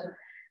Infrastructure.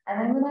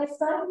 And then when I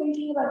started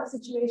thinking about the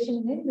situation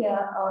in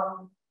India,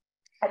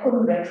 I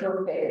couldn't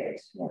retrofit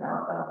it, you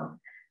know.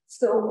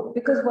 So,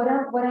 because what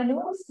I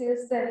noticed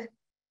is that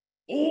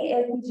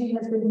LPG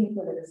has been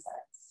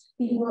depoliticized.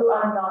 People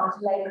are not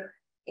like,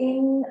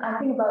 I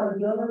think about a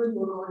year or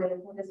two ago, there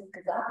was in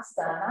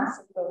Kazakhstan,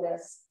 massive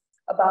protests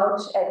about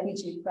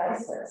LPG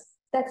prices.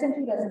 That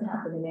simply doesn't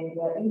happen in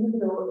India, even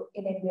though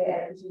in India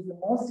LPG is the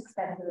most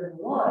expensive in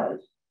the world.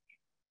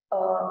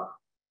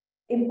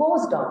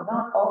 Imposed on,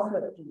 not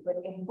offered to, but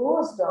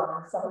imposed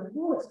on some of the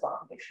poorest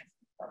populations.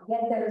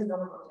 Yet there is no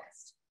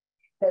protest.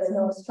 There's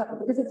no struggle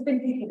because it's been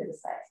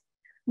depoliticized.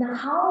 Now,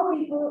 how are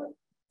people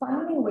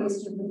finding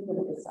ways to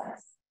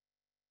depoliticize?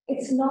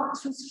 It's not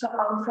through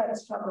outright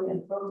struggle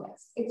and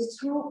protest. It's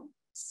through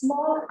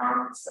small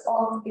acts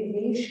of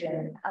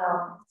evasion,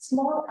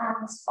 small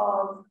acts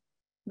of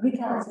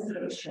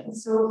recalcitration.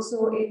 So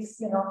it's,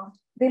 you know,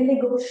 they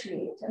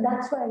negotiate. And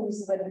that's why I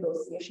use the word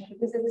negotiation,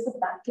 because it is a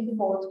back and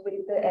forth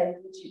with the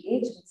LPG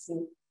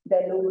agency,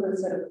 their local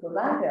sort of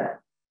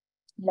provider.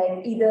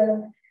 Like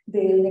either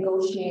they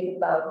negotiate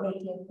about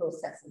making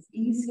processes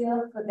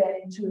easier for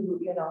them to,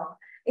 you know,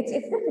 it's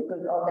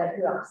difficult, all that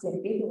bureaucracy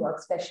and paperwork,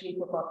 especially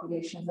for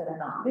populations that are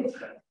not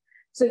literate.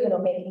 So, you know,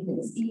 making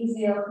things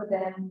easier for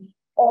them,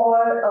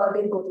 or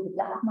they go to the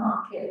black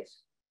market.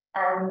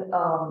 And,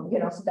 you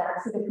know, so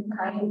that's a different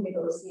kind of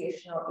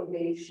negotiation or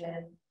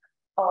evasion.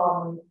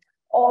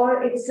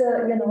 Or it's,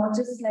 you know,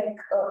 just like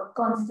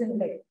constant,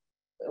 like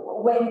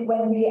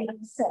when we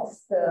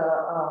access the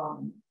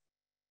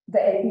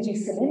LPG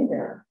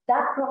cylinder,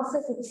 that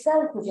process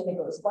itself is a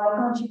negotiation. Why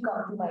can't you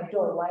come to my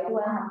door? Why do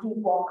I have to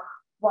walk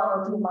 1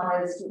 or 2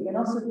 miles to, you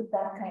know, so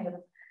that kind of,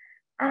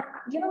 and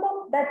you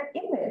know, that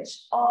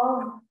image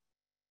of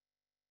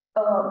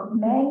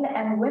men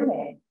and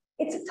women,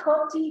 it's a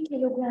 30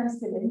 kilogram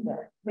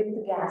cylinder with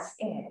the gas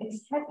in it.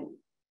 It's heavy.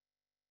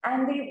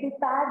 And they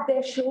pad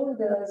their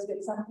shoulders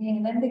with something,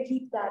 and then they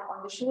keep that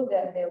on the shoulder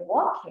and they're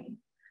walking.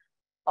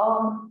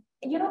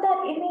 You know,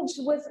 that image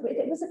was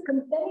a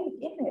compelling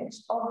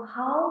image of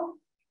how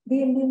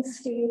the Indian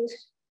state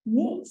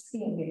meets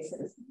the Indian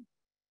citizen.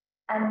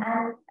 And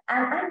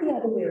the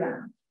other way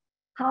around.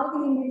 How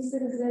the Indian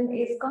citizen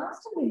is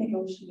constantly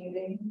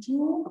negotiating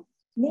to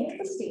make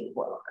the state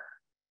work.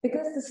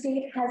 Because the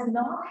state has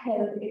not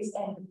held its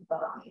end of the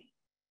bargain.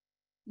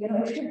 You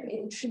know,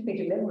 it should be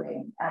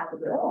delivering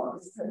after all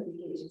this 30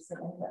 kg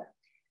cylinder.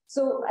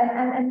 So,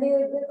 and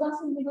they're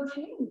constantly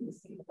negotiating with the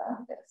state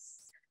about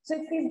this. So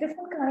it's these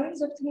different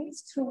kinds of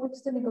things through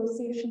which the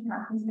negotiation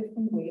happens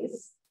different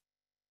ways,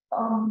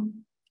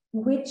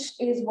 which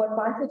is what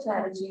Partha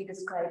Chatterjee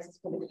describes as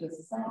political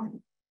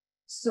society.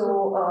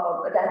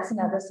 So that's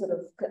another sort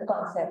of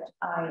concept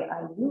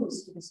I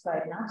use to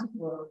describe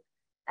Natipur,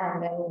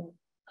 and then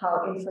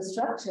how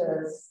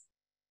infrastructures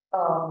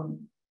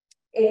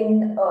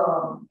in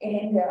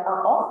India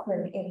are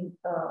often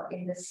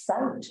in the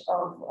sight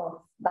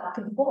of back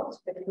and forth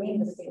between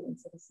the state and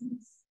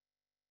citizens.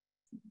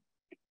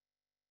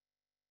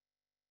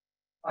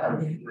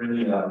 I'm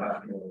really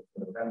passionate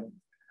about them.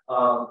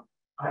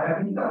 I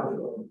think that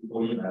was a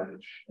bully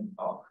message in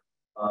talk.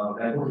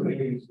 And also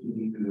maybe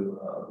speaking to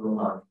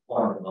Roman's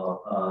point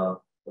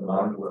about the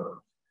mind world.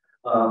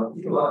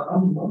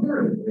 I'm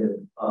wondering if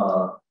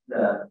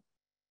that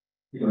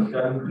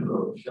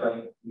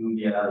studying new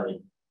reality,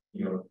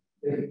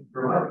 they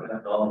provide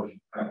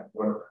methodology kind of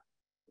work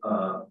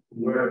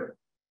where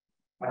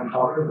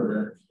empowering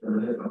the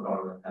limits of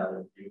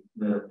governmentality,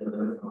 the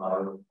limits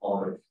of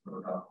politics, for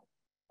example.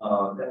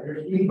 That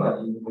you're seeing, but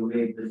in the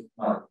way this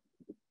might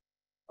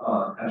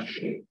has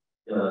shaped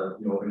the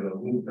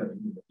movement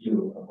in the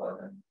field of what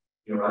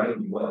you're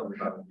writing, what we're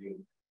trying to do.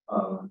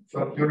 So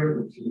I'm curious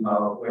to see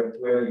how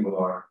where you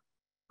are,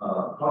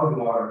 how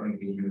you are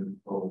engaging with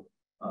people.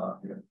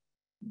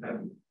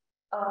 Thank you.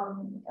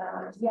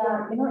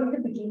 Yeah, in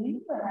the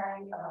beginning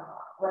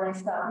when I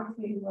started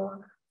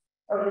fieldwork,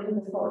 or a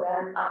little before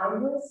that, I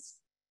was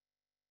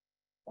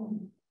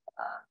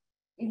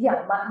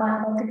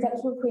my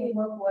conceptual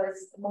framework was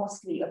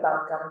mostly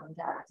about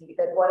governmentality,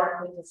 that what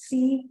I'm going to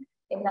see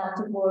in that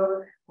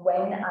work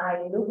when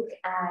I look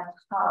at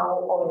how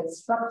oil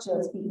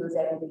structures people's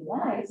everyday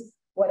lives,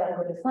 what I'm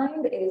going to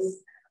find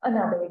is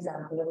another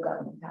example of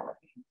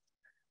governmentality.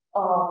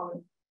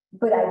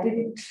 But I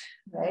didn't,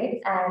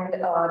 right? And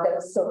there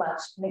was so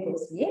much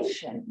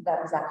negotiation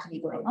that was actually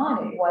going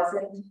on. It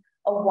wasn't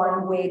a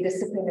one-way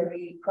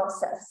disciplinary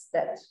process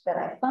that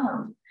I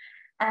found.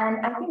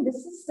 And I think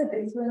this is the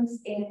difference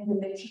in the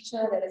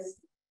literature that is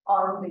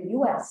on the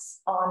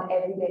US on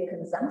everyday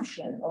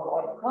consumption of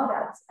oil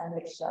products and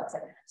literature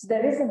outside. So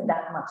there isn't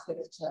that much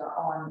literature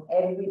on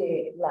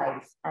everyday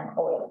life and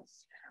oil.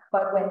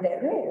 But when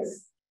there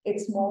is,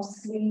 it's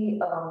mostly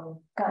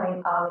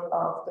coming out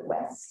of the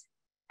West.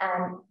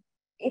 And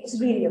it's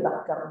really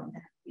about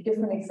government.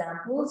 Different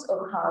examples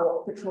of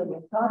how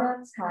petroleum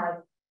products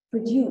have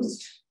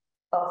produced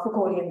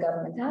Foucauldian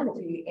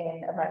governmentality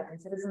in American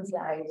citizens'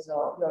 lives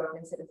or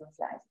European citizens'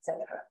 lives,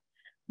 etc.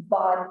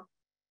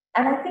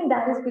 And I think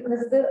that is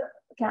because the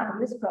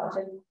capitalist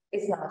project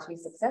is largely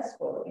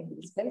successful in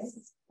these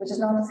places, which is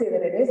not to say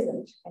that it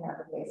isn't in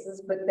other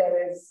places, but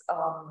there is,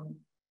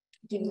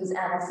 to use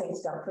Anna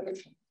Saint's term,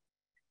 friction.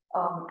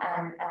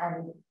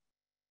 And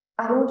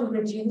I don't want to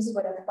reduce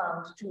what I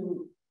found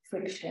to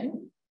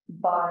friction,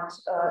 but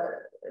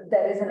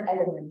there is an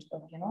element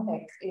of,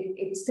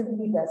 it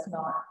simply does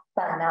not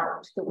pan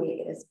out the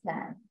way it is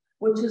planned,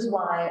 which is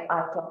why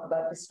I talk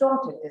about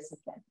distorted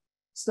discipline.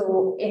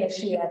 So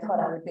initially, I thought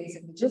I would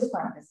basically just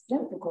find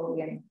discipline,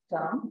 Foucauldian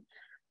term,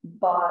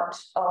 but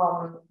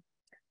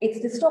it's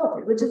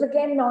distorted, which is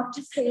again not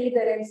to say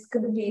that it's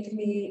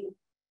completely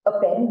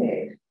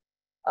appended,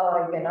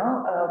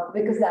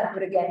 because that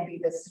would again be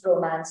this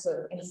romance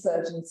of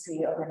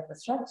insurgency of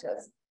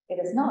infrastructures. It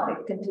is not.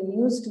 It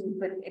continues to,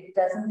 but it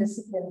doesn't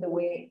discipline the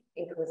way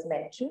it was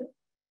meant to.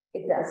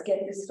 It does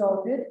get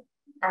distorted,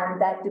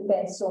 and that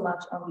depends so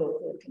much on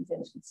local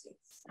contingencies.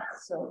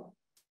 So.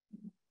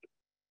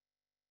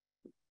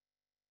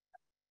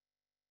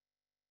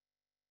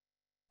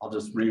 I'll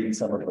just read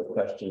some of the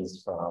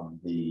questions from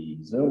the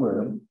Zoom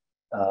room,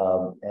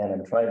 and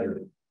I'm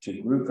trying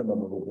to group them a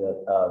little bit.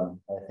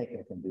 I think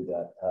I can do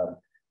that.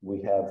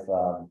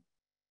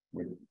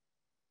 We're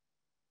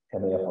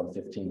coming up on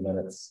 15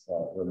 minutes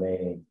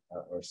remaining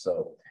or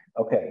so.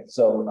 Okay,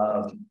 so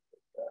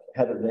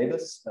Heather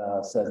Davis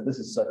says, this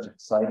is such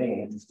exciting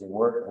and interesting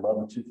work. I love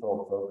the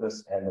twofold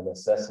focus and the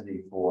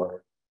necessity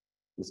for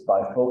this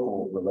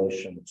bifocal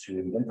relation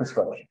to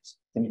infrastructures.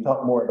 Can you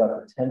talk more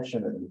about the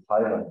tension that you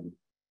highlighted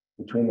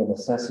between the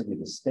necessity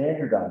to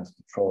standardize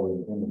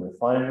petroleum in the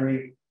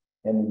refinery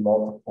and the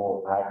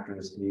multiple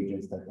actors,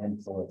 agents that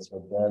influence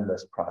or bend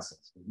this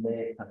process? You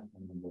may have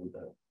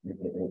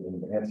in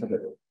the answer,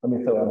 but let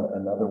me throw out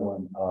another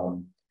one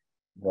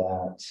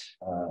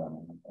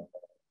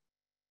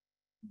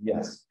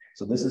yes.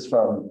 So this is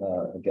from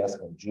a guest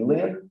named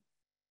Julian.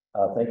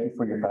 Thank you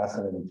for your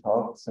fascinating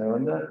talk,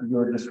 Sarinda.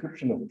 Your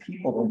description of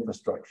people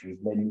infrastructures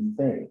made me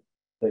think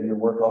that your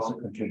work also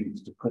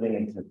contributes to putting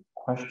into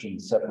question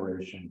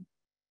separation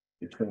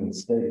between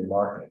state and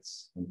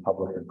markets and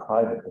public and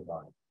private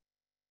divide.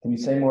 Can you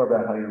say more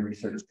about how your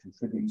research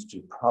contributes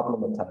to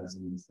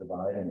problematizing this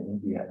divide in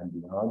India and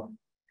beyond,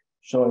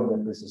 showing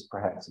that this is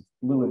perhaps a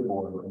fluid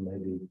border and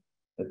maybe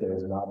that there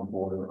is not a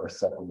border or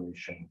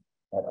separation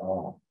at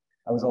all?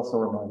 I was also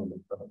reminded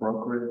of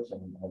brokerage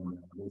and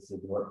Lisa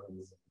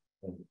Dortman's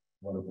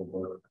wonderful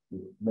work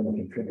with many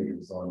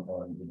contributors on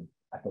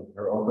I think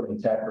her opening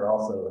chapter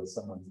also is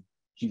someone,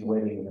 she's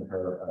waiting in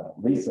her,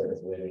 Lisa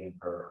is waiting in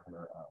her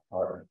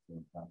partner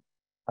to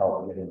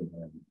help getting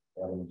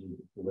LNG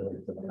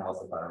delivered to the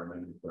house, if I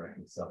remember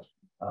correctly. So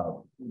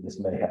this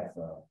may have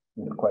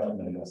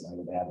question, I guess I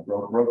would add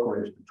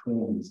brokerage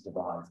between these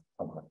divides,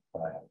 public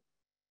and private.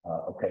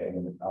 Okay,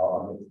 and then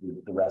I'll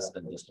get the rest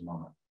in just a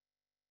moment.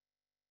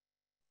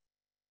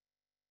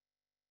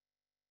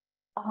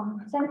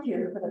 Thank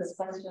you for those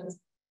questions.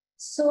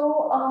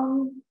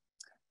 So,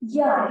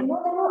 yeah, there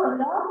were a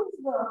lot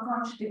of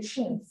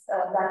contradictions.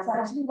 That's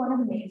actually one of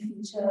the main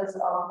features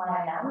of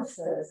my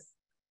analysis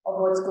of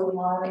what's going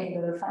on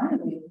in the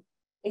refinery.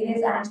 It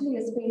is actually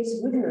a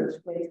space riddled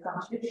with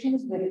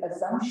contradictions, with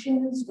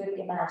assumptions, with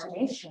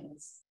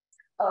imaginations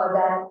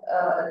that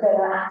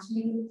are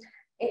actually,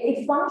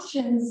 it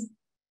functions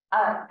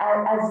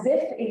as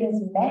if it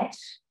has met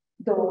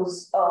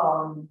those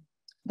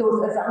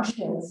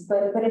assumptions,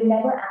 but it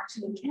never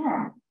actually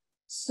can.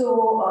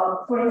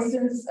 So, for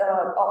instance,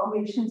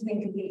 operations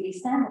being completely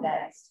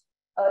standardized,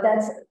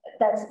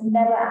 that's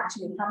never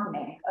actually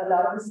happening. A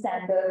lot of the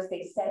standards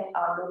they set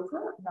are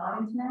local, not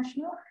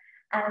international,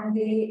 and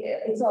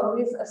it's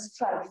always a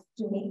strife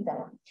to meet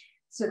them.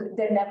 So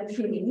they're never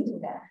truly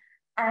meeting them.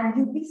 And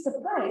you'd be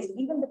surprised,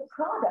 even the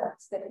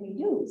products that we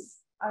use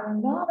are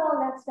not all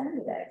that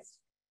standardized.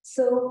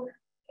 So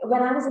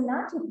when I was in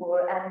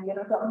Natupur and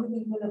talking to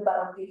people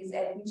about these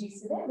LPG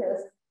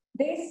cylinders,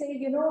 they say,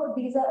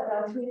 these are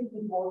adulterated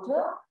with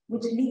water,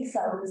 which leaks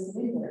out of the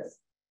cylinders.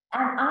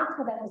 And I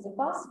thought that was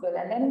impossible.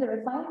 And then in the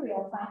refinery,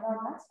 I find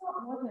out that's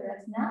not water,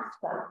 that's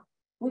naphtha,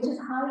 which is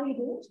highly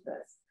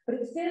dangerous, but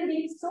it's still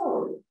being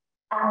sold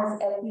as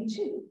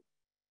LPG.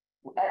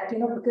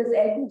 Because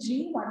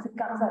LPG, once it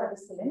comes out of the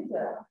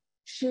cylinder,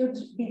 should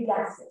be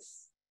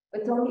gaseous.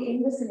 It's only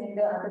in the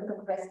cylinder under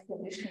compressed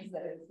conditions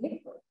that it is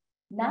liquid.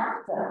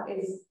 Naphtha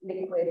is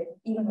liquid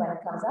even when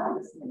it comes out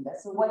of the cylinder.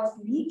 So what's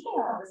leaking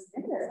out of the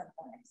cylinder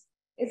sometimes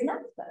is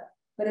naphtha,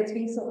 but it's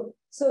being sold.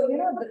 So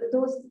there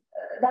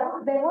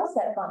was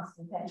that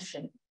constant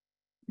tension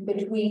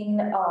between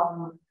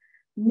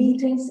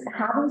meetings,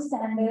 having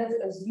standards,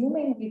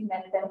 assuming we've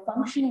met them,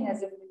 functioning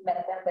as if we've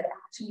met them, but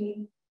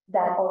actually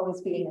that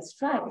always being a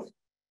strife.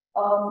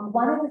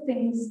 One of the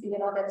things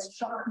that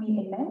struck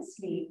me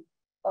immensely,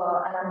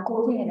 and I'm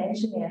quoting an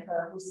engineer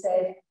here who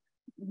said,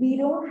 we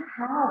don't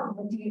have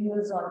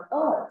materials on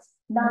Earth.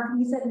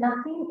 He said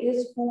nothing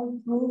is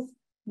foolproof,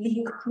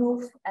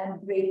 leak-proof,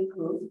 and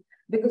break-proof,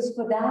 because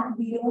for that,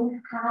 we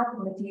don't have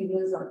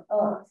materials on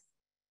Earth.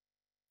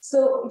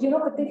 So,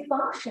 but they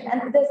function,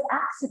 and there's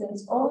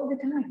accidents all the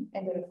time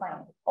in the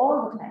refinery,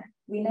 all the time.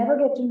 We never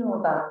get to know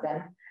about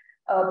them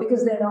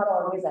because they're not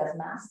always as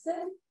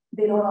massive.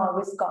 They don't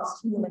always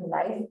cost human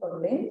life or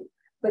limb,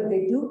 but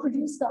they do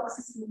produce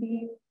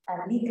toxicity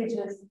and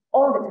leakages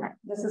all the time.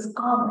 This is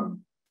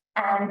common.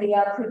 And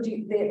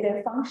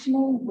they're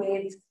functioning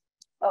with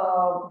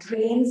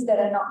drains that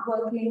are not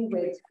working,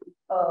 with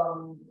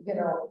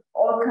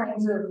all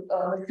kinds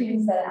of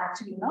machines that are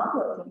actually not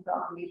working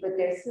properly, but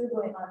they're still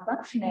going on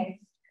functioning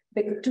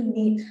to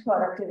meet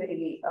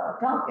productivity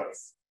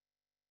targets.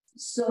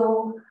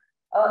 So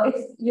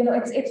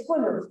it's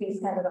full of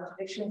these kind of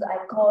contradictions.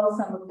 I call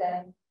some of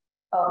them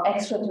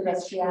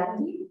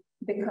extraterrestriality,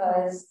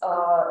 because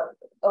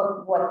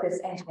of what this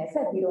engineer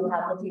said, we don't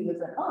have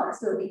materials on Earth.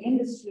 So the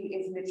industry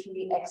is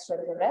literally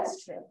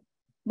extraterrestrial,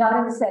 not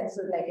in the sense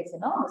of like it's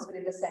enormous, but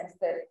in the sense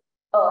that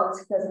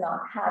Earth does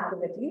not have the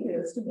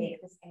materials to make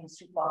this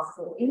industry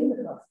possible in the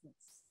first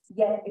place.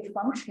 Yet it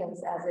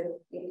functions as if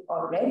it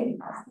already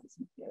has these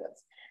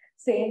materials.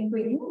 Same for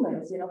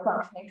humans,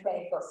 functioning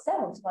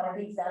 24/7. One of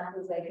the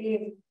examples I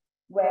gave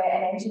where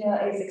an engineer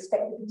is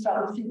expected to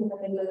troubleshoot in the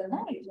middle of the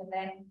night, and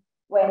then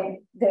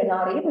when they're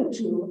not able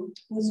to,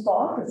 whose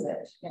fault is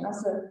it?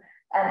 So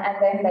and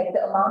then like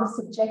the amount of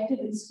subjective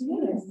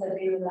experience that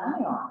they rely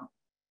on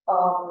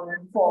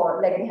for,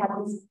 like they have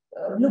these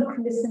look,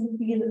 listen,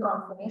 feel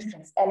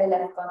confirmations,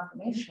 LLF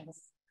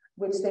confirmations,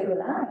 which they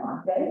rely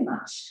on very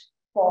much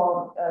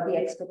for the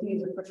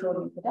expertise of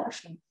petroleum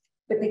production.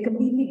 But they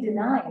completely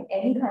deny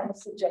any kind of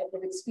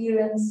subjective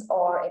experience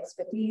or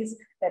expertise,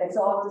 that it's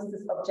all just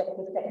this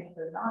objective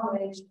technical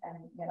knowledge,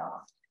 and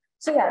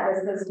So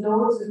yeah, there's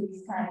loads of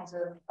these kinds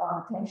of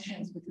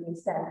tensions between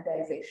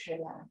standardization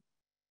and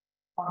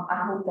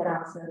I hope that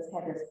answers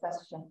Heather's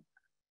question.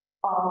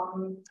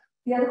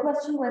 The other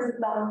question was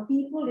about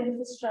people,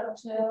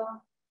 infrastructure,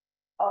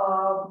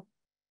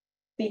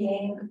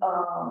 being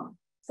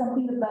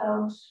something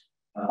about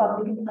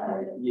public and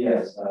private.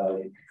 Yes,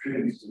 it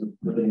contributes to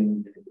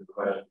putting the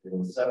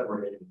question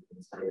separating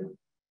the state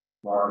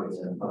markets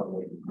and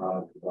public and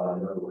private.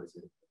 In other words,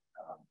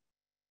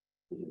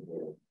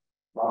 the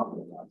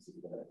problem is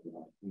that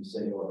you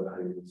say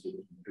organizing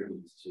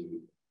contributes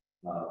to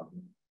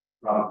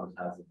problems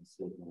as a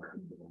state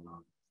market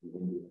in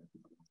India.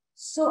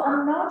 So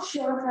I'm not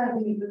sure if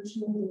I'll be able to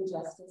do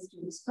justice to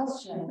this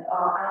question.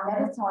 I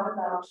never thought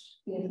about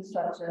the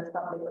infrastructure as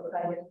public or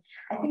private.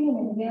 I think in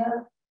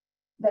India,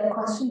 that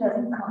question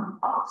doesn't come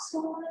up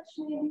so much,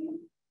 maybe.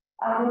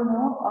 I don't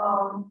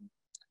know.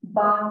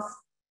 But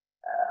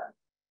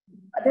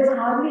there's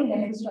hardly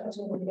an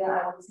infrastructure in India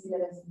I would see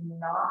that is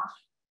not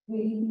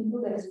really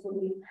people, that is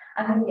fully,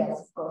 I mean, yes,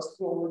 of course,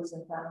 roads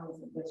and families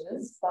and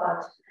bridges,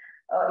 but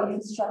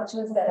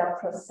infrastructures that are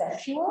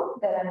processual,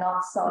 that are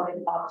not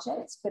solid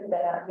objects, but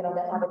that are,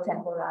 that have a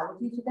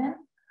temporality to them,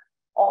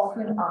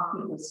 often are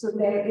people. So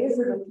there is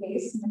a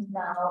replacement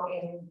now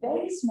in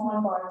very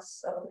small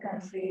parts of the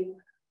country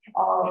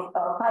of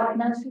pipe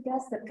natural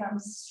gas that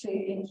comes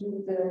straight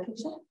into the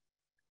kitchen,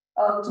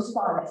 which is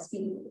far less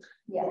people,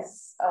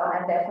 yes.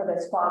 And therefore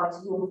there's far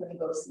less room for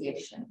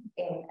negotiation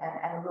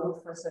and room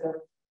for sort of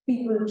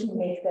people to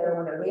make their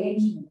own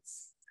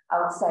arrangements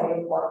outside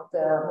of what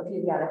the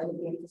materiality of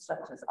the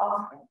infrastructure is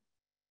offering.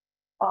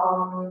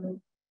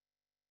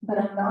 But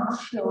I'm not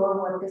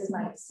sure what this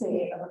might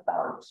say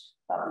about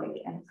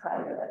public and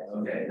private.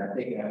 Okay, and I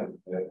think I have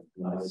a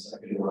nice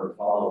second word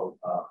follow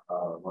up.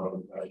 One of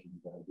the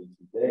questions that we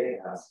today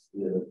asked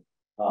is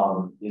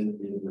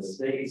the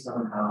state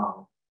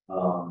somehow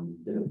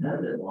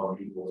dependent on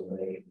people to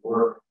make it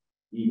work,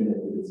 even if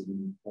it is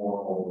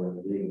informal or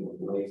illegal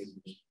ways,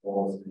 which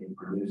almost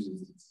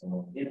produces its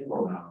own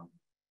informal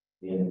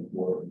in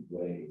important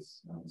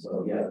ways.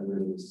 So yeah,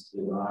 there is this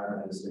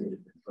desire and state to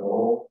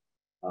control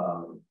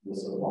the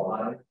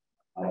supply,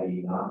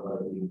 i.e. not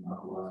letting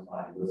monopolized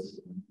by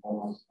illicit and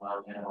informal supply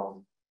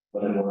channels,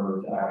 but in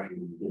order to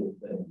actually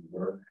get things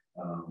work,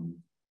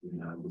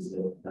 we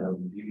still depend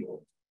on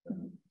people.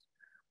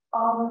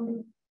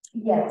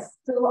 Yes,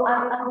 so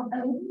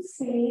I wouldn't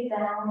say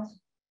that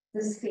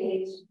the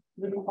state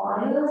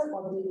requires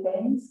or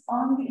depends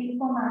on the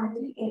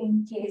informality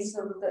in case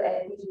of the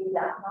LPG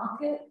black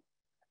market.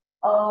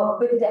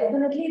 But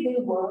definitely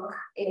they work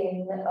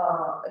in,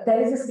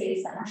 there is a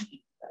state sanction.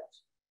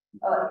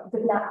 The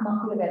black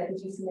market of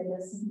LPG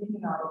cylinders simply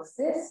cannot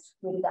exist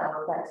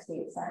without that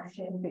state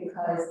sanction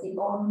because the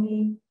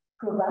only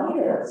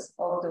providers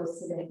of those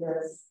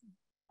cylinders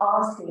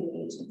are state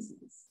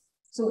agencies.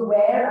 So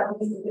where are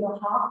these,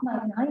 half my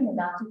time in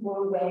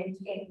Article went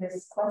in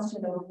this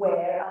question of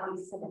where are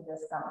these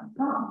cylinders coming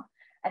from?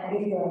 And if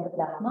they're in the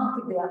black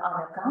market, they are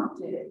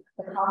unaccounted.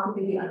 But how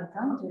could they be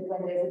unaccounted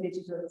when there's a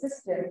digital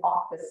system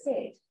of the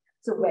state?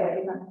 So where are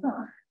they coming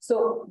from?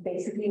 So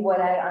basically what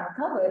I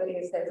uncovered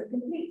is there's a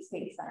complete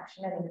state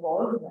sanction and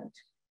involvement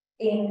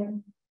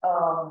in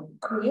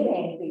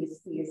creating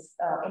these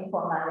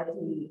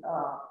informality,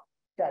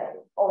 that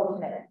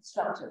alternate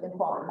structures,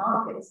 informal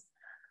markets.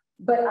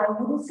 But I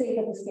wouldn't say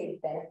that the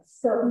state benefits,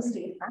 certain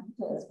state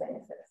actors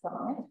benefit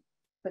from it,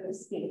 but the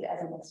state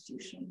as an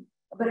institution.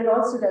 But it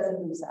also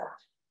doesn't lose out.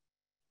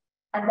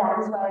 And that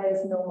is why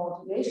there's no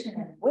motivation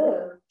and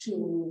will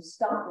to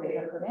stop it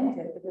or prevent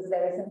it, because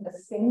there isn't a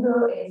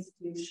single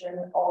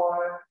institution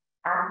or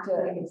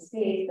actor in the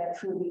state that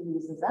truly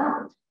loses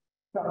out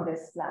from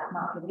this black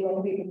market. The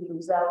only people who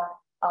lose out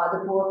are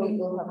the poor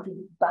people who have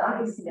to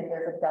buy the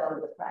cylinders at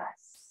double the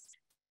price.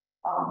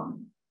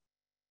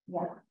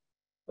 Yeah.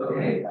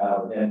 Okay,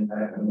 and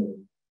I'm going to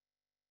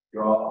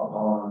draw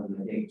on,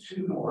 I think,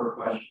 two more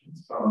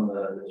questions from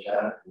the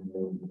chat, and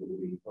then we'll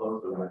be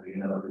close to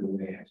wrapping up, and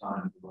we may have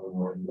time for one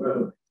more in the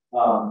room.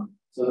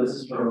 So this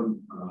is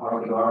from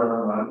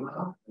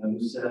Harkar, who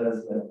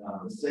says that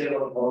the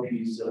sale of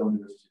LPG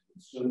cylinders to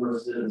consumer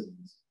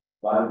citizens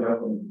by the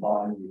government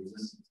implies the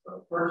existence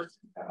of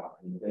purchasing power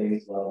and the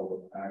base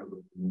level of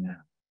aggregate demand.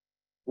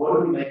 What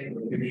do we make of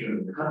the picture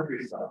of the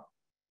countryside,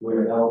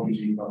 where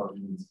LPG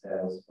functions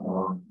as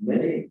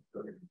many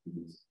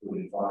entities,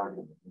 including fire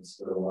and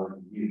still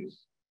widely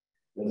used?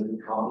 Does it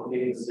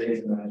complicate the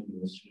state's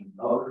imagination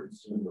of other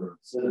consumer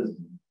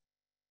citizens?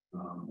 I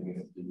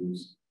guess to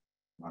use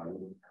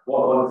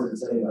what does it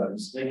say about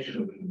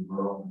distinction between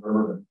rural and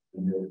urban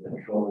in the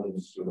petroleum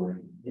story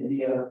in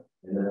India?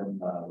 And then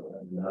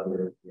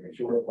another very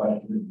short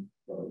question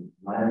from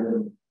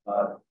Landon.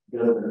 Does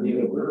the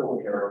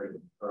neoliberal character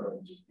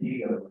of just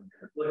ego and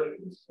conflict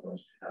with this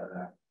question have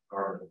that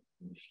carbon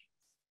emissions?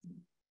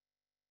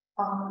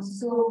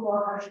 So for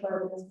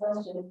Harshvardhan's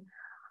question,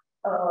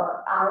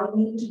 I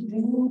need to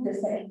do the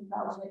second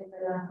project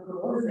that I'm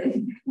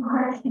proposing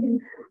before I can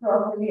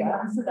properly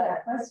answer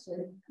that question,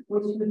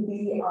 which would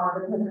be on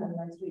the Pradhan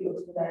Mantri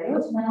Ujjwala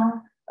Yojana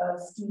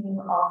scheme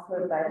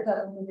offered by the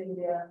government of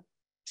India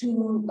to,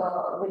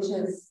 which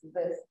is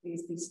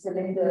these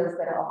cylinders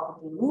that are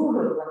offered to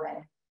rural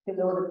women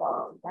below the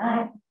poverty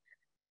line.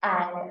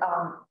 And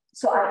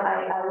so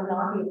I will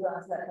not be able to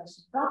answer that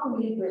question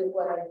properly, but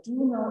what I do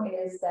know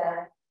is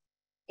that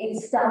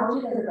it's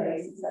started as a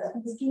very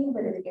successful scheme,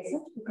 but it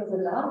isn't, because a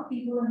lot of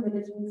people in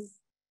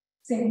villages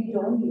simply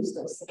don't use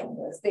those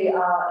cylinders. They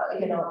are,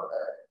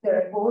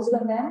 they're imposed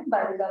on them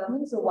by the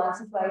government. So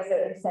once or twice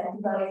they're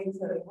incentivized in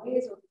certain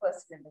ways, with the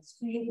person in the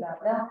street, blah,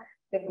 blah,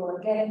 they go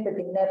and get it, but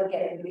they never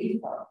get a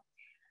refund.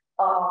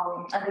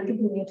 And they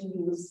continue to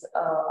use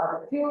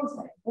other fuels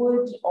like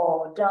wood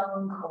or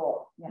dung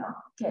or,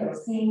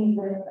 kerosene,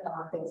 even,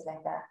 things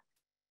like that.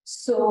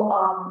 So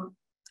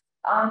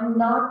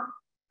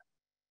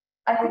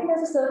I think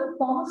there's a certain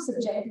form of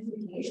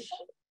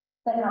subjectification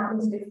that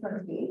happens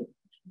differently,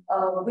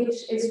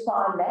 which is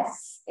far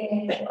less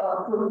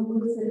for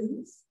rural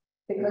citizens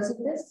because of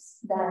this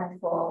than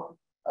for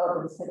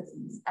urban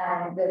citizens.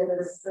 And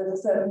there's a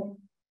certain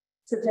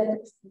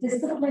subjective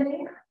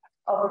disciplining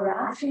of a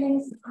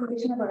rationing,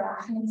 creation of a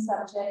rationing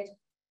subject,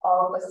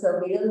 of a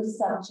surveillance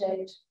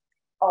subject,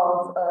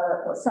 of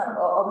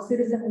a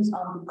citizen who's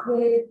on the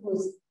grid,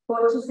 who's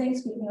purchasing,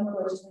 speaking of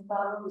purchasing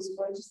power, who's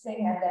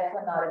purchasing and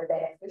therefore not a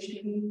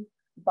beneficiary,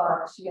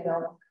 but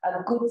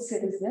a good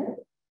citizen,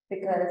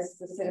 because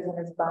the citizen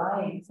is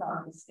buying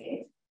from the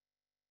state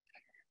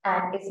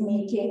and is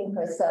making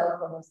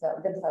herself or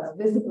themselves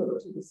visible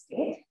to the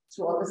state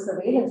through all the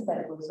surveillance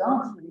that goes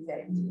on through these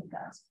equity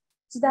accounts.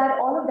 So that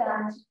all of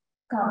that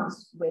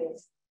comes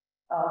with,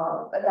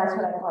 that's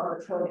what I call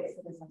petroleum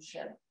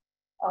citizenship,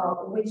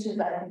 which is,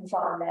 I think,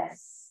 far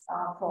less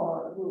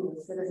for rural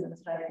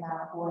citizens right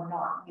now who are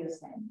not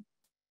using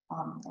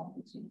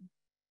LPG.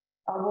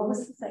 What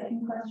was the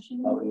second question?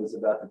 It was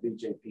about the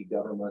BJP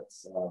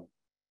government's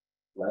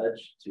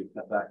pledge to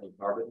cut back on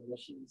carbon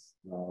emissions.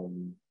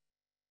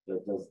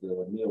 Does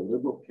the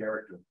neoliberal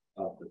character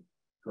of the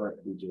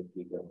current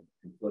BJP government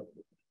conflict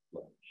with the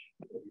pledge?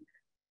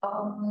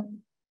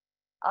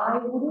 I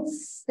wouldn't.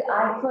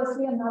 I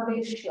personally am not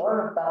very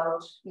sure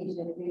about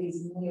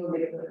BJP's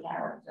neoliberal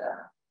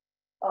character,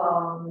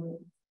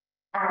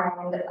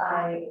 and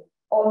I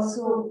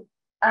also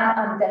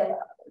and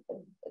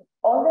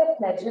all their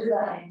pledges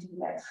are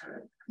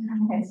anti-electoral.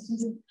 It's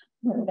just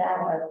that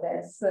out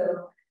there.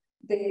 So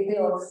they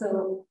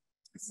also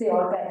say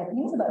all kinds of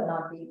things about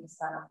not being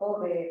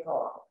Islamophobic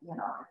or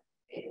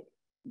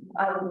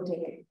I wouldn't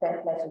take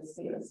their pledges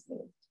seriously.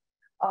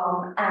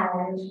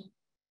 And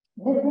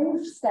there have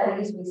been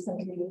studies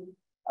recently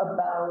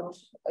about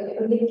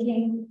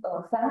linking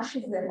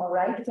fascism or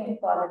right-wing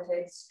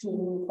politics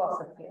to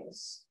fossil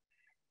fuels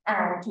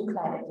and to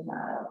climate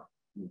denial.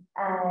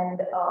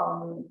 And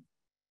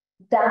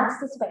that's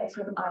the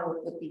spectrum I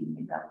would put the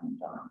Indian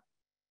government on,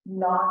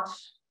 not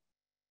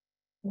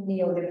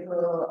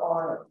neoliberal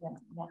or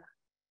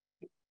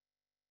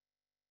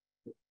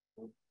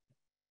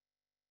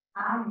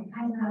Hi,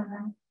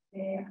 Nana.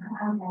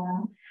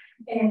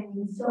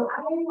 And so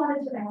I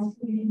wanted to ask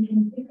you, you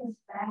can take us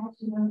back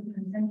to one of the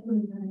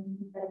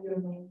conceptualisms that you're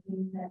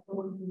making that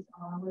focuses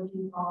on what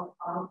you call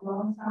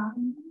outlaw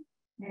sovereignty,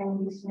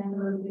 and expand a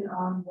little bit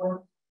on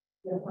what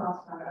your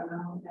thoughts are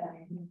around that.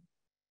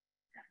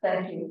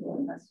 Thank you for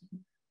the question.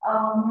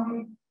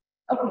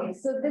 Okay,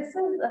 so this is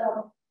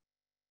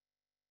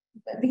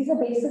these are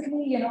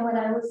basically, when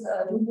I was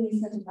doing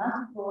research in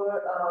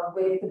Nagpur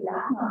with the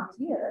black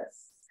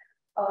marketeers.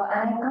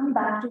 And I come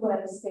back to what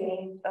I was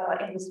saying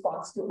in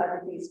response to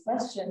Aditi's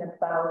question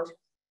about,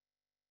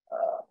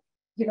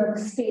 the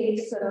state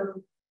sort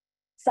of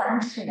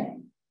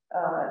sanctioning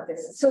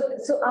this.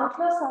 So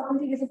outlaw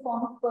sovereignty is a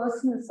form of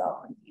personal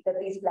sovereignty that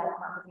these black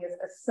marketeers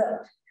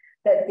assert,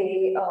 that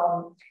they,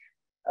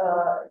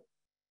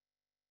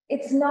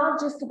 it's not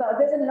just about,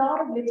 there's a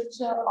lot of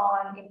literature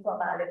on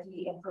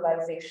informality,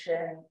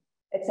 improvisation,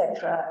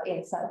 etc.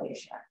 in South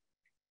Asia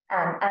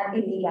and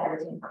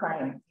illegality and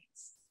crime.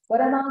 What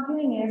I'm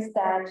arguing is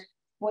that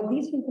what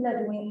these people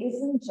are doing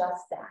isn't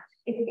just that.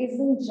 It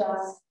isn't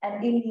just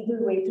an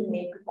illegal way to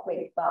make a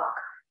quick buck.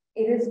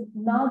 It is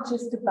not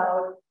just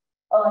about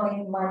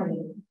earning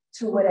money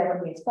through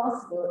whatever means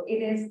possible.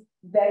 It is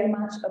very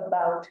much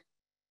about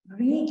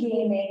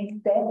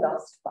regaining their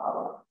lost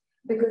power.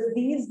 Because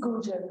these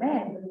Gujar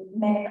men, the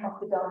men of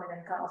the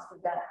dominant caste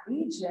of that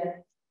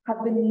region,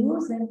 have been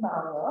losing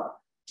power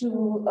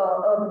to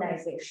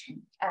urbanization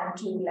and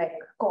to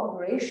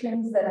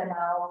corporations that are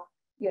now,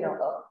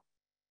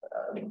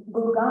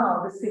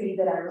 Gurgaon, the city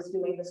that I was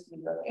doing this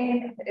fieldwork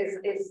in, is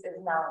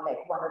now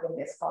one of the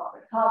best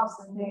corporate hubs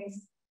and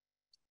things.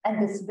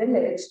 And this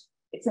village,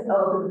 it's an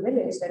urban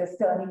village that is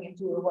turning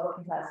into a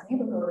working class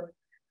neighborhood,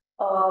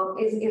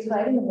 is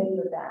right in the middle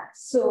of that.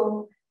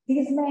 So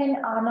these men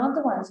are not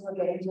the ones who are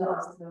getting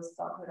jobs as those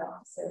corporate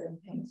officers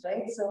and things,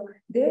 right? So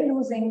they're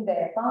losing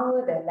their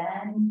power, their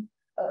land.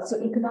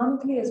 So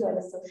economically as well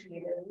as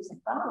socially, they're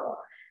losing power.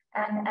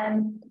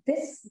 And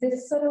this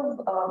sort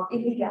of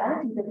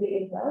illegality that they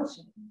indulge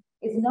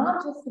in is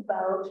not just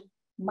about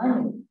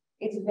money.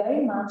 It's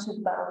very much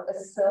about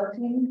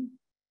asserting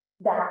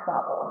that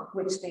power,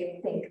 which they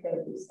think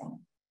they're losing.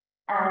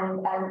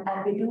 And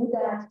they do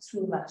that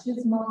through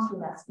machismo, through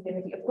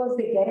masculinity. Of course,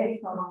 they get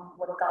it from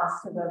what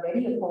castes have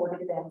already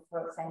afforded them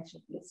for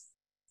centuries.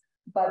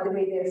 But the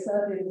way they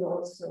assert it is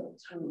also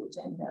through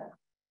gender,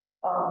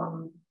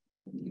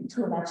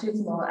 through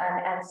machismo.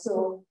 And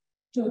so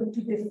to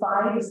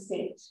defy the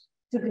state,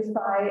 to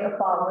defy a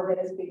power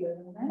that is bigger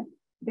than them,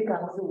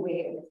 becomes a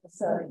way of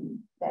asserting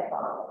their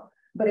power.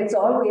 But it's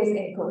always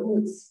in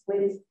cahoots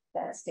with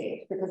that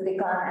state, because they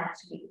can't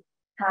actually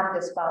have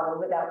this power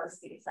without the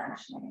state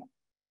sanctioning it.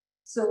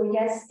 So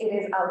yes, it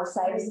is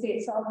outside of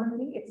state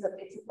sovereignty, it's a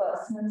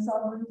personal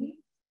sovereignty,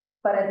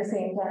 but at the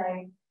same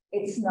time,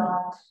 it's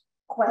not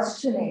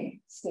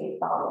questioning state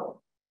power.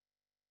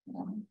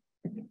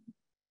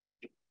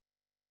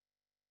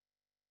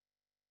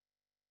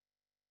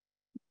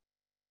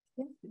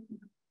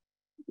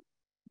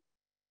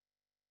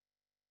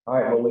 All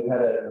right, well, we've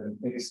had an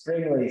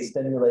extremely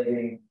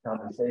stimulating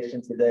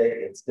conversation today.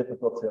 It's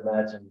difficult to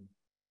imagine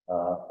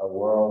a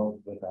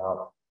world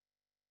without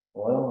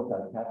oil,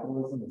 without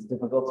capitalism. It's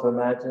difficult to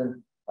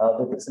imagine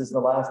that this is the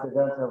last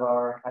event of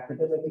our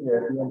academic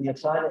year at the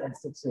India-China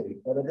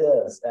Institute, but it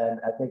is. And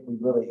I think we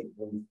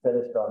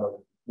finished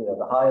on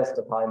the highest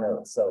of high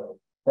notes. So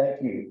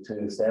Thank you to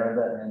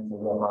Saranda and to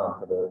Rohan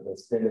for the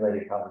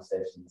stimulating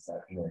conversation this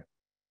afternoon.